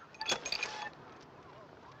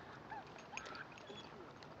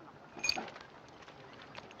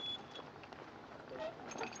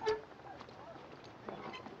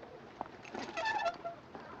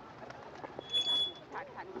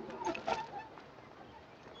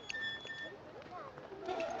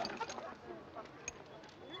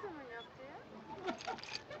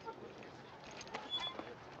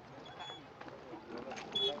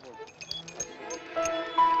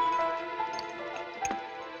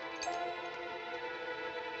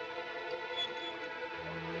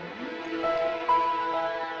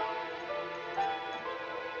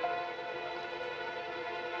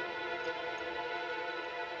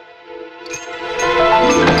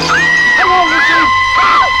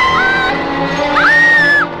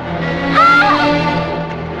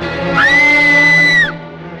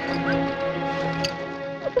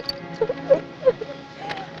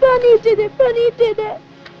 Bonnie did it, Bonnie did it.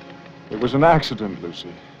 It was an accident,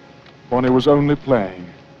 Lucy. Bonnie was only playing.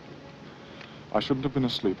 I shouldn't have been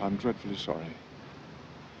asleep. I'm dreadfully sorry.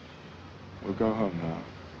 We'll go home now.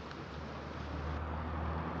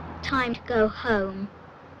 Time to go home.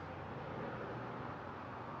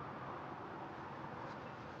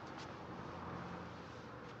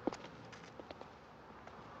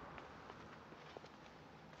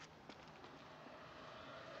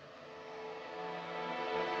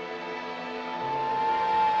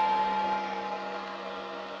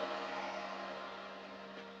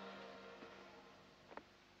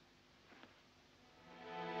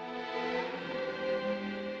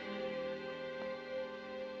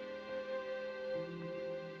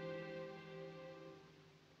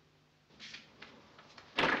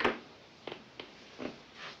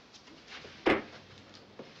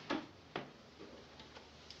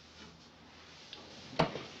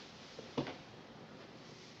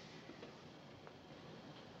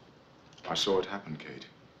 I saw it happen, Kate.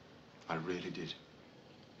 I really did.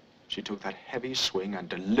 She took that heavy swing and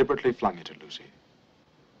deliberately flung it at Lucy.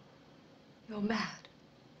 You're mad.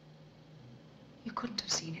 You couldn't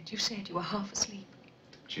have seen it. You said you were half asleep.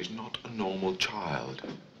 She's not a normal child.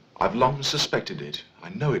 I've long suspected it. I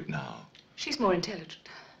know it now. She's more intelligent,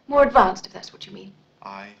 more advanced, if that's what you mean.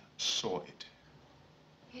 I saw it.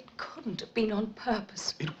 It couldn't have been on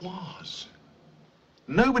purpose. It was.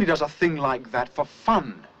 Nobody does a thing like that for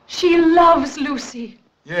fun. She loves Lucy.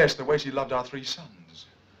 Yes, the way she loved our 3 sons.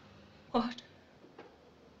 What?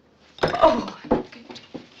 Oh, Kate.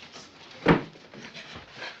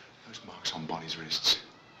 Those marks on Bonnie's wrists.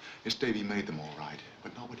 Yes, Davy made them all right,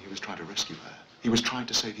 but not when he was trying to rescue her. He was trying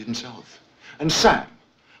to save himself. And Sam,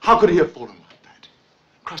 how could he have fallen like that?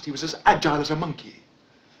 Krusty was as agile as a monkey.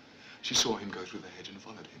 She saw him go through the hedge and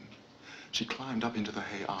followed him. She climbed up into the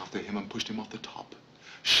hay after him and pushed him off the top.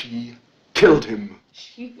 She killed him.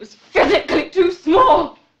 She was physically too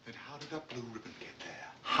small. Then how did that blue ribbon get there?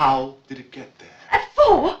 How did it get there? At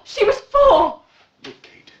 4. She was 4. Look,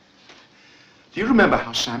 Kate. Do you remember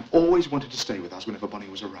how Sam always wanted to stay with us whenever Bonnie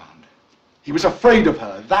was around? He was afraid of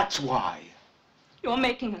her, that's why. You're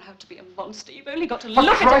making her out to be a monster. You've only got to For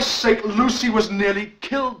look at her. Christ's sake, Lucy was nearly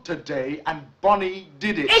killed today, and Bonnie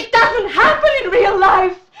did it. It doesn't happen in real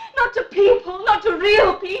life. Not to people, not to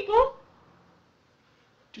real people.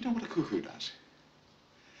 Do you know what a cuckoo does?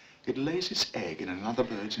 It lays its egg in another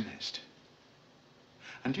bird's nest.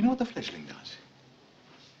 And do you know what the fledgling does?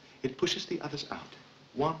 It pushes the others out,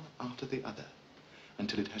 one after the other,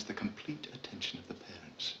 until it has the complete attention of the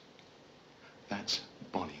parents. That's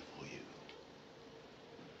Bonnie for you.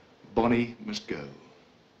 Bonnie must go.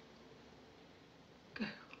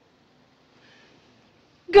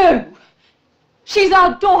 Go. She's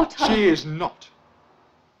our daughter. She is not.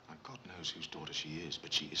 Now, God knows whose daughter she is,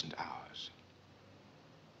 but she isn't ours.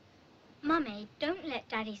 Mummy, don't let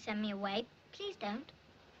Daddy send me away. Please don't.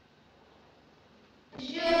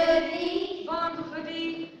 Jeudi,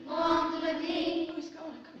 vendredi, vendredi. Who's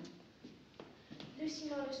going? Come in. Lucy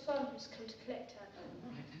Marlowe's father has come to collect her. Oh,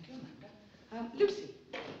 all right, thank you, Amanda. Lucy,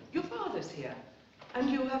 your father's here, and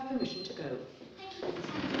you have permission to go.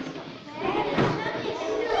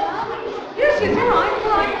 Yes, it's all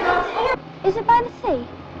right. Is it by the sea?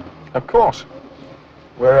 Of course.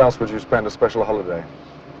 Where else would you spend a special holiday?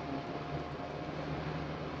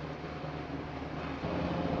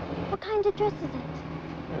 What kind of dress is it?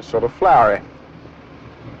 It's sort of flowery.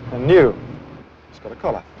 And new. It's got a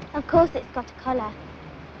collar. Of course it's got a collar.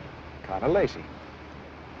 Kind of lacy.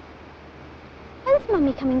 When's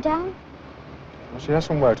Mummy coming down? Well, she has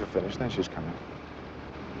some work to finish, then she's coming.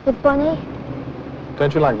 With Bonnie?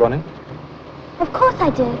 Don't you like Bonnie? Of course I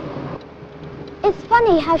do. It's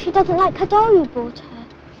funny how she doesn't like her doll you bought her.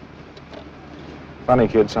 Funny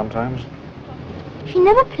kid sometimes. She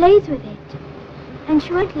never plays with it. And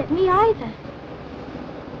she won't let me either.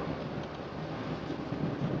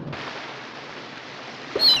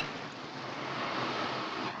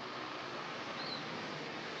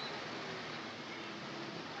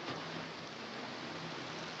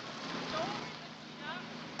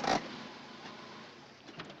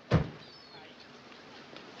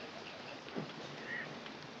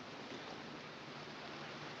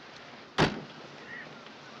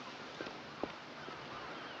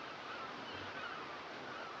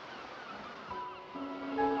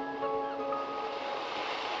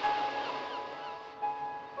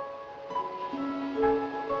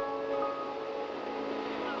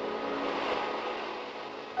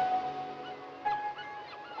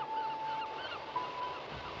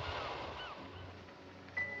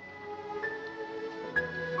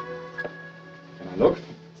 Look.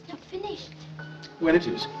 It's not finished. When it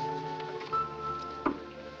is.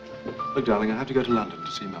 Look, darling, I have to go to London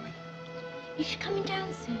to see Mummy. Is she coming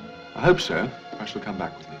down soon? I hope so. I shall come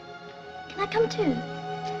back with you. Can I come too?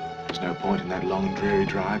 There's no point in that long, dreary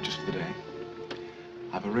drive just for the day.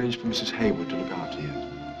 I've arranged for Mrs. Hayward to look after you.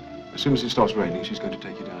 As soon as it stops raining, she's going to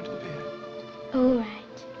take you down to the pier. All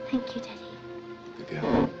right. Thank you, Daddy. Good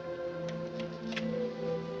girl.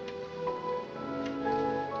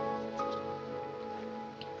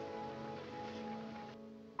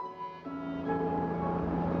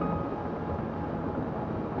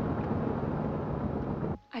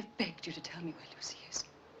 I've begged you to tell me where Lucy is.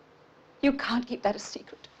 You can't keep that a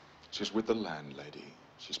secret. She's with the landlady.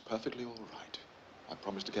 She's perfectly all right. I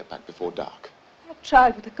promised to get back before dark. A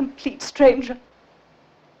child with a complete stranger.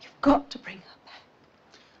 You've got to bring her back.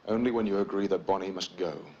 Only when you agree that Bonnie must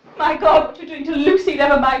go. My God, what you're doing to Lucy,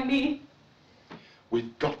 never mind me.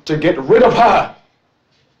 We've got to get rid of her!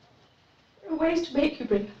 There are ways to make you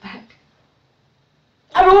bring her back.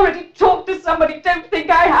 I've already talked to somebody. Don't think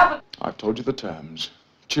I haven't. I've told you the terms.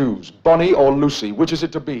 Choose Bonnie or Lucy. Which is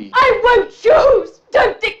it to be? I won't choose.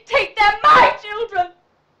 Don't dictate. They're my children.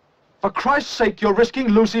 For Christ's sake, you're risking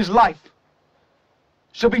Lucy's life.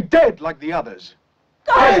 She'll be dead like the others.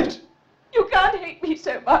 God, you can't hate me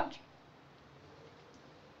so much.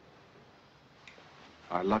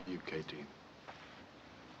 I love you, Katie.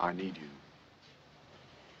 I need you.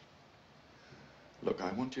 Look,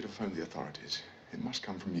 I want you to phone the authorities. It must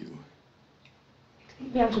come from you.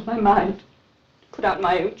 Take me out of my mind. Put out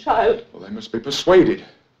my own child. Well, they must be persuaded.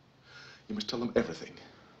 You must tell them everything.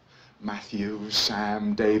 Matthew,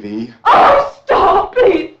 Sam, Davy. Oh, stop,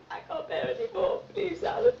 please. I can't bear any more. Please,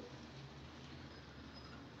 Alan.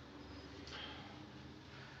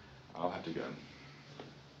 I'll have to go.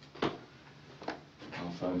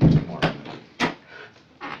 I'll phone you tomorrow.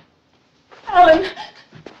 Alan,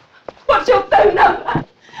 what's your phone number?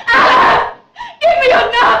 Alan! Give me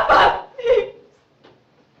your number, please.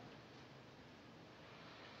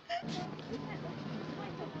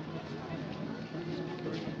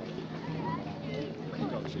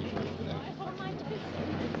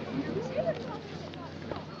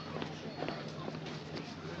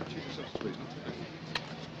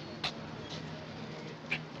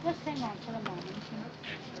 Just hang on for a moment.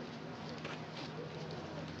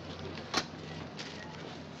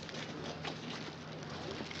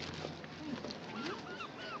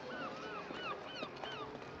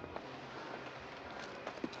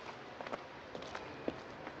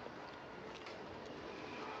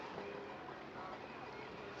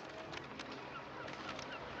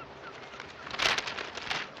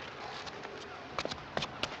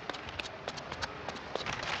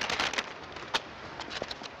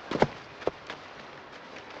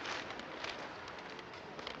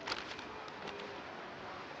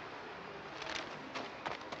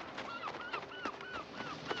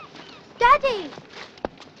 Daddy!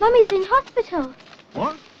 Mummy's in hospital.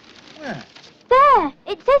 What? Where? There!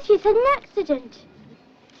 It says she's had an accident.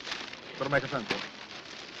 Got to make a phone call.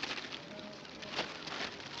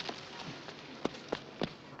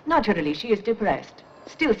 Naturally, she is depressed.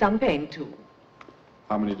 Still some pain, too.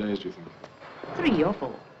 How many days do you think? 3 or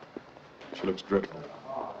 4. She looks dreadful.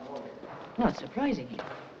 Not surprisingly.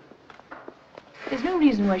 There's no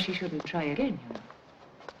reason why she shouldn't try again, you know.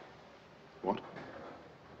 What?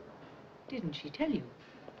 Didn't she tell you?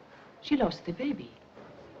 She lost the baby.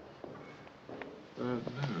 No,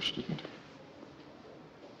 she didn't.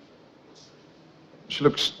 She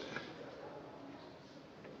looks...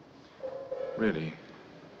 Really,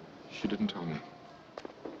 she didn't tell me.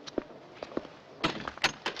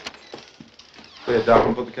 Here,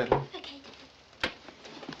 darling, put the kettle on.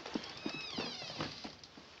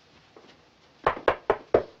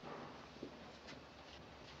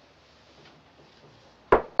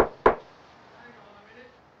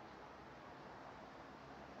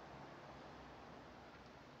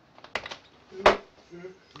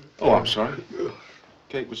 Oh, I'm sorry.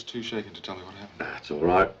 Kate was too shaken to tell me what happened. That's all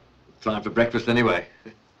right. Time for breakfast anyway.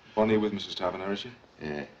 Bonnie with Mrs. Taverner, is she?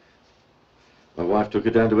 Yeah. My wife took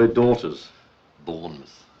her down to her daughter's,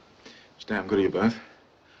 Bournemouth. It's damn good of you both.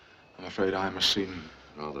 I'm afraid I must seem...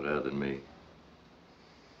 Rather her than me.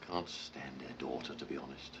 Can't stand her daughter, to be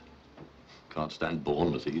honest. Can't stand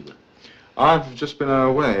Bournemouth either. I've just been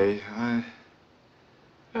away.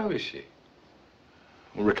 How is she?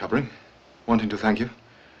 Well, recovering. Wanting to thank you.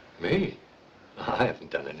 Me? I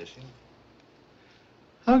haven't done anything.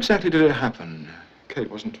 How exactly did it happen? Kate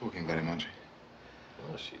wasn't talking very much.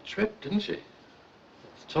 Well, she tripped, didn't she?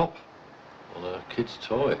 At the top. On her kid's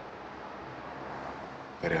toy.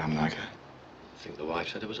 Very unlike her. I think the wife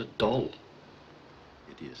said it was a doll.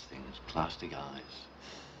 Hideous things, plastic eyes.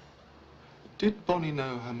 Did Bonnie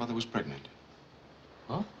know her mother was pregnant?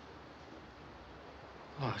 What?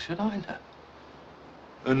 Oh, should I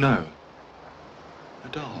know? No. A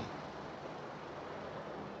doll.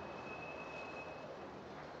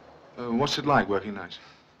 What's it like working nights?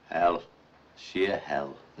 Hell. Sheer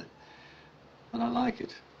hell. But I like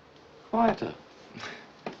it. Quieter.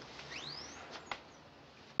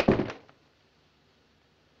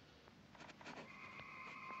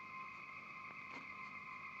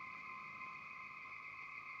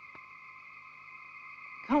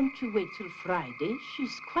 Can't you wait till Friday?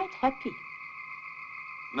 She's quite happy.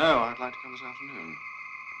 No, I'd like to come this afternoon.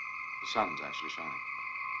 The sun's actually shining.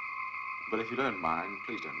 But if you don't mind,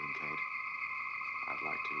 please don't ring Kate. I'd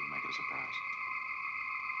like to make it a surprise.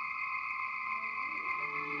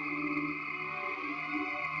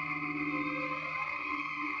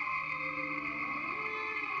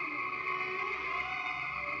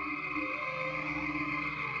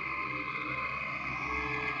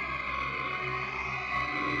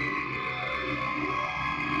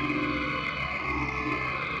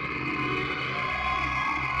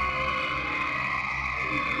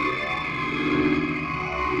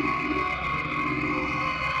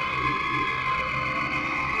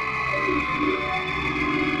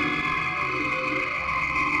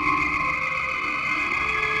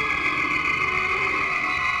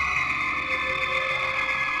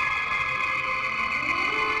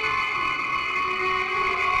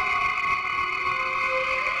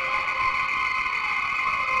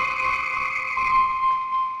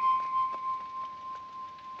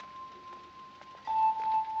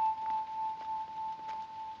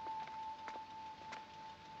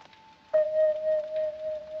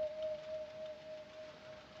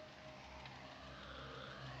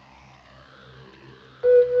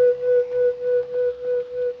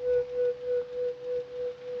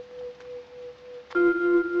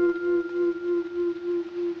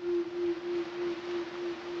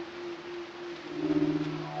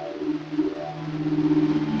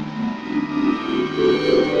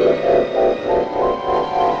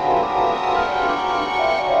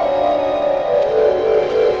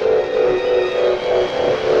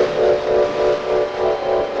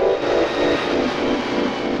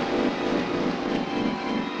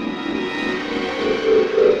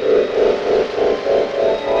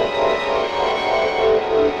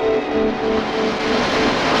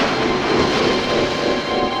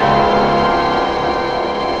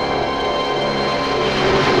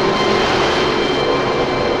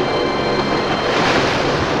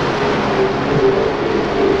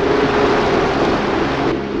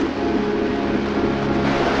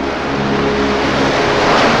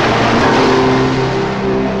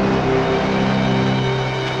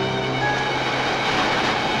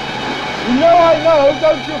 know,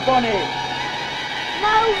 don't you, Bonnie?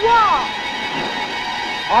 Know what?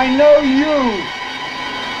 I know you.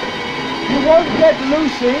 You won't get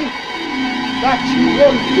Lucy. That you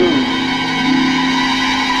won't do.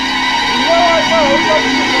 You know I know,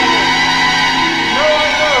 don't you, Bonnie? No, I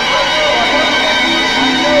know, don't you, Bonnie?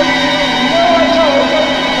 I know you. You know I know,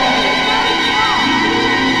 don't you, Bonnie?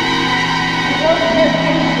 You won't get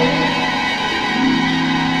Lucy.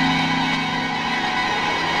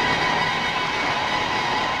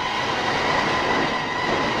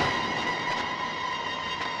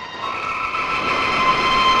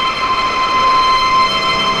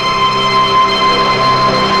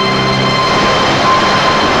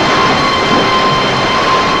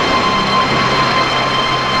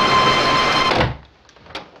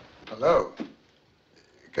 Hello.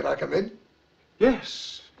 Can I come in?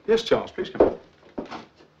 Yes. Yes, Charles, please come in.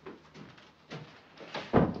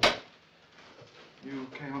 You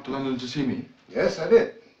came up to London to see me? Yes, I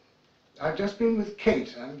did. I've just been with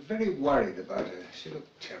Kate. I'm very worried about her. She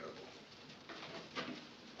looked terrible.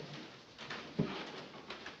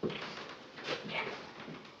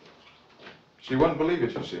 She won't believe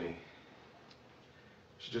it, you see.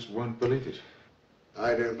 She just won't believe it.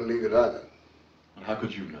 I don't believe it either. And how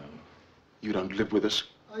could you know? You don't live with us.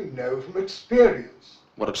 I know from experience.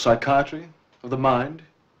 What, of psychiatry? Of the mind?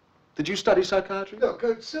 Did you study psychiatry? Look,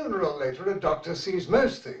 sooner or later a doctor sees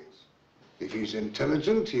most things. If he's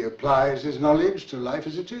intelligent, he applies his knowledge to life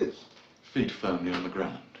as it is. Feet firmly on the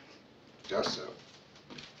ground. Just so.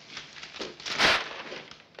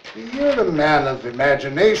 You're a man of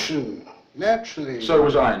imagination. Naturally. So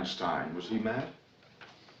was Einstein. Was he mad?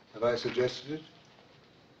 Have I suggested it?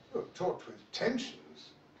 Oh, talked with tensions.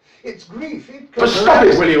 It's grief. It But stop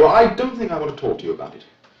it, will you? I don't think I want to talk to you about it.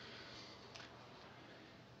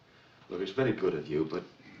 Look, it's very good of you, but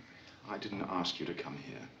I didn't ask you to come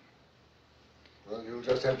here. Well, you'll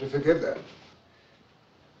just have to forgive that.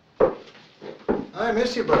 I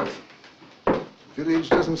miss you both. The village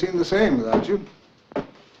doesn't seem the same without you.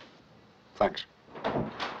 Thanks.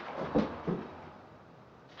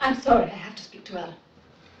 I'm sorry, I have to speak to Alan.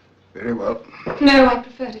 Very well. No, I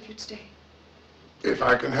prefer it if you'd stay. If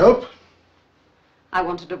I can help. I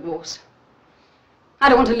want a divorce. I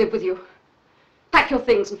don't want to live with you. Pack your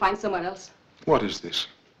things and find somewhere else. What is this?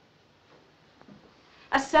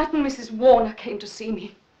 A certain Mrs. Warner came to see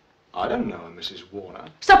me. I don't know a Mrs. Warner.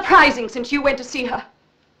 Surprising, since you went to see her.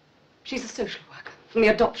 She's a social worker from the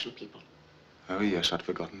adoption people. Oh, yes, I'd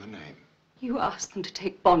forgotten the name. You asked them to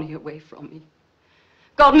take Bonnie away from me.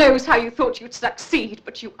 God knows how you thought you'd succeed,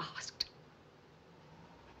 but you asked.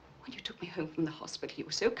 When you took me home from the hospital, you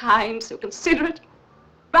were so kind, so considerate.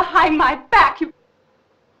 Behind my back, you...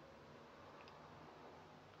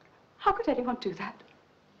 How could anyone do that?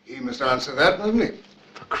 He must answer that, mustn't he?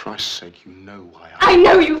 For Christ's sake, you know why I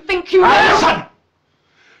know you think you know. Listen!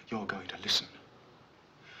 You're going to listen.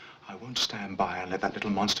 I won't stand by and let that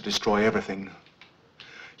little monster destroy everything.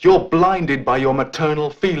 You're blinded by your maternal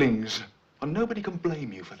feelings, and nobody can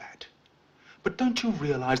blame you for that. But don't you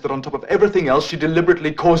realize that on top of everything else, she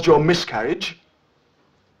deliberately caused your miscarriage?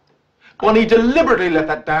 Bonnie deliberately left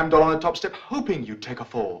that damn doll on the top step, hoping you'd take a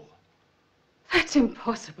fall. That's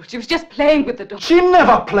impossible. She was just playing with the doll. She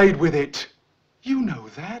never played with it. You know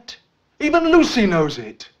that. Even Lucy knows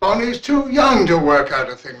it. Bonnie's too young to work out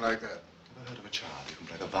a thing like that. Ever heard of a child who can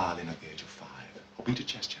play the violin at the age of 5? Or beat a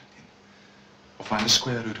chess champion? Or find the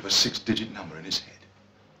square root of a 6-digit number in his head?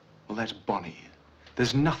 Well, that's Bonnie.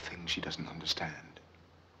 There's nothing she doesn't understand.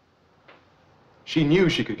 She knew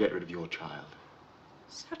she could get rid of your child.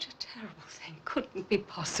 Such a terrible thing couldn't be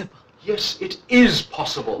possible. Yes, it is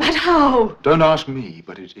possible. But how? Don't ask me,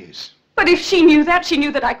 but it is. But if she knew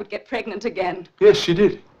that I could get pregnant again. Yes, she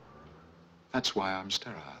did. That's why I'm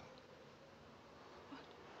sterile.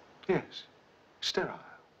 Yes, sterile.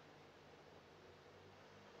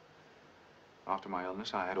 After my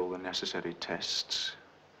illness, I had all the necessary tests.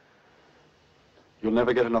 You'll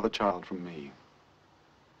never get another child from me.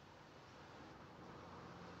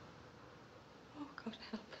 Oh, God,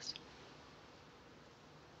 help us.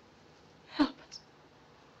 Help us.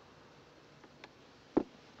 I'm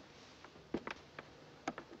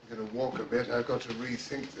going to walk a bit. I've got to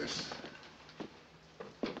rethink this.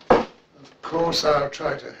 Of course, I'll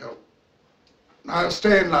try to help. I'll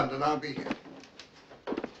stay in London. I'll be here.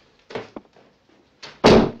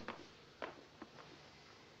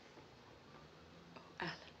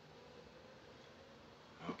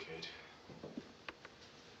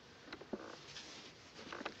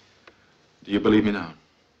 Do you believe me now?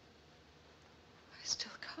 I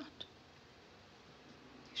still can't.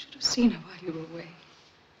 You should have seen her while you were away.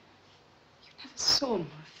 You never saw a more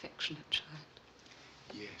affectionate child.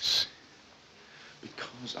 Yes.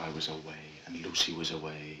 Because I was away and Lucy was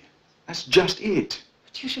away. That's just it.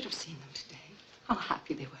 But you should have seen them today. How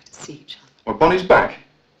happy they were to see each other. Well, Bonnie's back.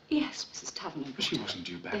 Yes, Mrs. Taverner. But she wasn't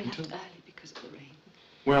due back They until... left early because of the rain.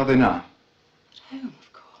 Where are they now? At home,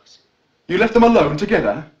 of course. You left them alone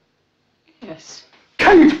together? Yes.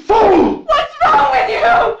 Kate, fool! What's wrong with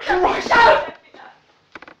you? Christ! Don't!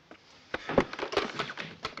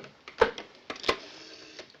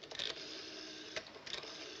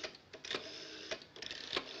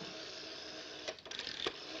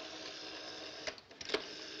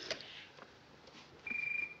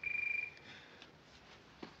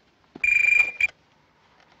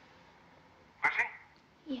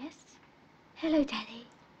 Yes? Hello, Daddy.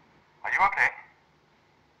 Are you okay?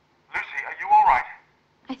 Lucy, are you all right?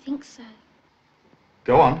 I think so.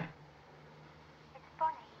 Go on. It's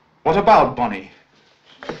Bonnie. What about Bonnie?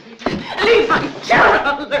 Leave my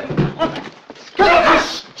child alone! Get off, you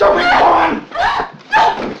stupid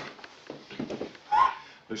woman!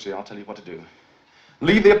 Lucy, I'll tell you what to do.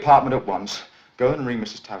 Leave the apartment at once. Go and ring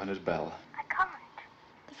Mrs. Taverner's bell. I can't.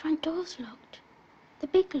 The front door's locked. The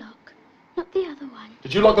big lock, not the other one.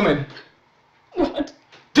 Did you lock them in? What?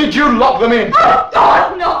 Did you lock them in? Oh,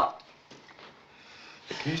 God, no!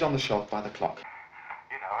 The key's on the shelf by the clock.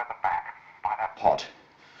 You know, at the back, by that Pot.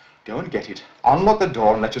 Go and get it. Unlock the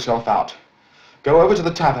door and let yourself out. Go over to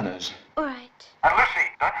the Taverner's. All right. And Lucy,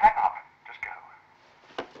 don't hang up. Just go.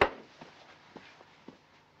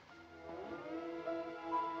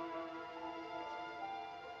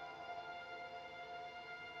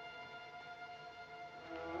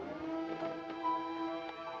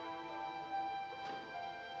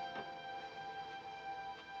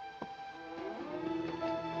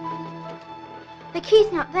 The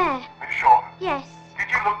key's not there. Are you sure? Yes. Did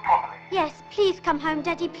you look properly? Yes, please come home,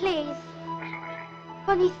 Daddy, please. Listen, Lucy.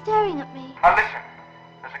 Bonnie's staring at me. Now listen.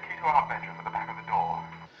 There's a key to our bedroom at the back of the door.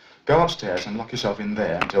 Go upstairs and lock yourself in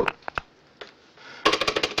there until...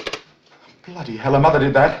 Bloody hell, her mother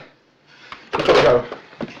did that. You've got to go.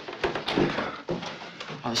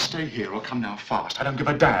 I'll stay here or come now fast. I don't give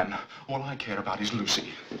a damn. All I care about is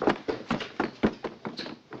Lucy.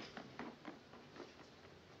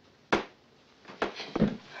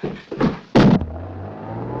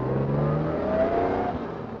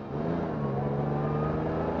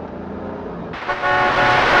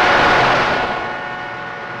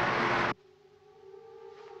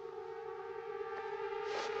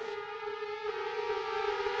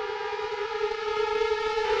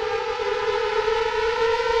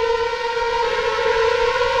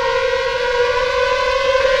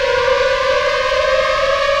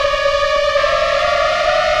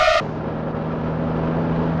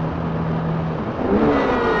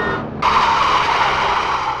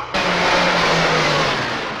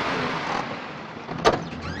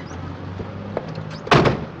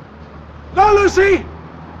 No, Lucy!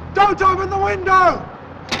 Don't open the window!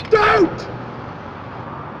 Don't!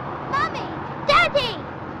 Mummy! Daddy!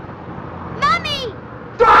 Mummy!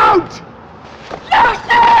 Don't!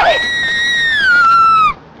 Lucy!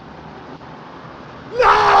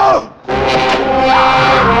 No!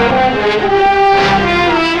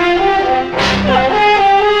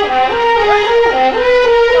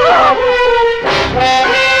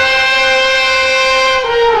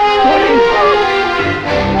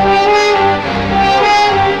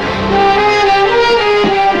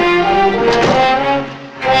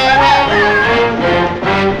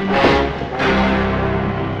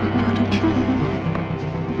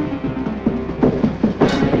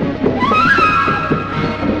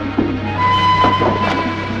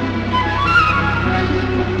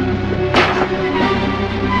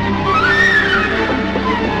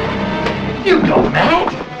 You go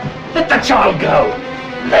mad? Let the child go!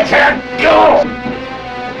 Let her go!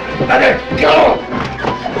 Let her go!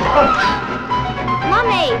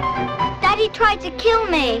 Mummy! Daddy tried to kill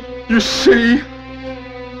me. You see?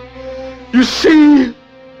 You see?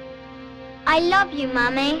 I love you,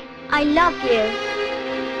 Mummy. I love you.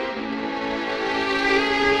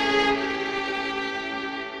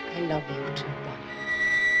 I love you too, Bonnie.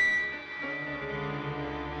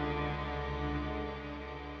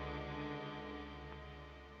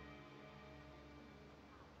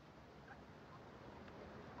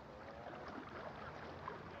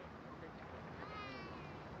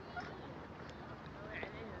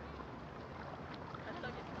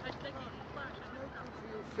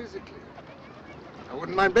 Physically. I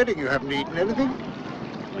wouldn't mind betting you haven't eaten anything.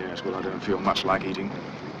 Yes, well, I don't feel much like eating.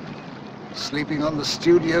 Sleeping on the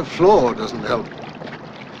studio floor doesn't help.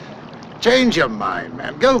 Change your mind,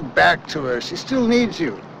 man. Go back to her. She still needs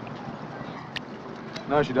you.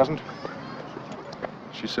 No, she doesn't.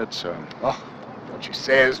 She said so. Oh, what she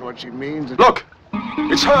says, what she means. Look!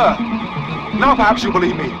 It's her! Now perhaps you'll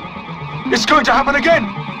believe me. It's going to happen again!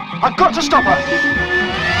 I've got to stop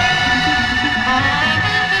her!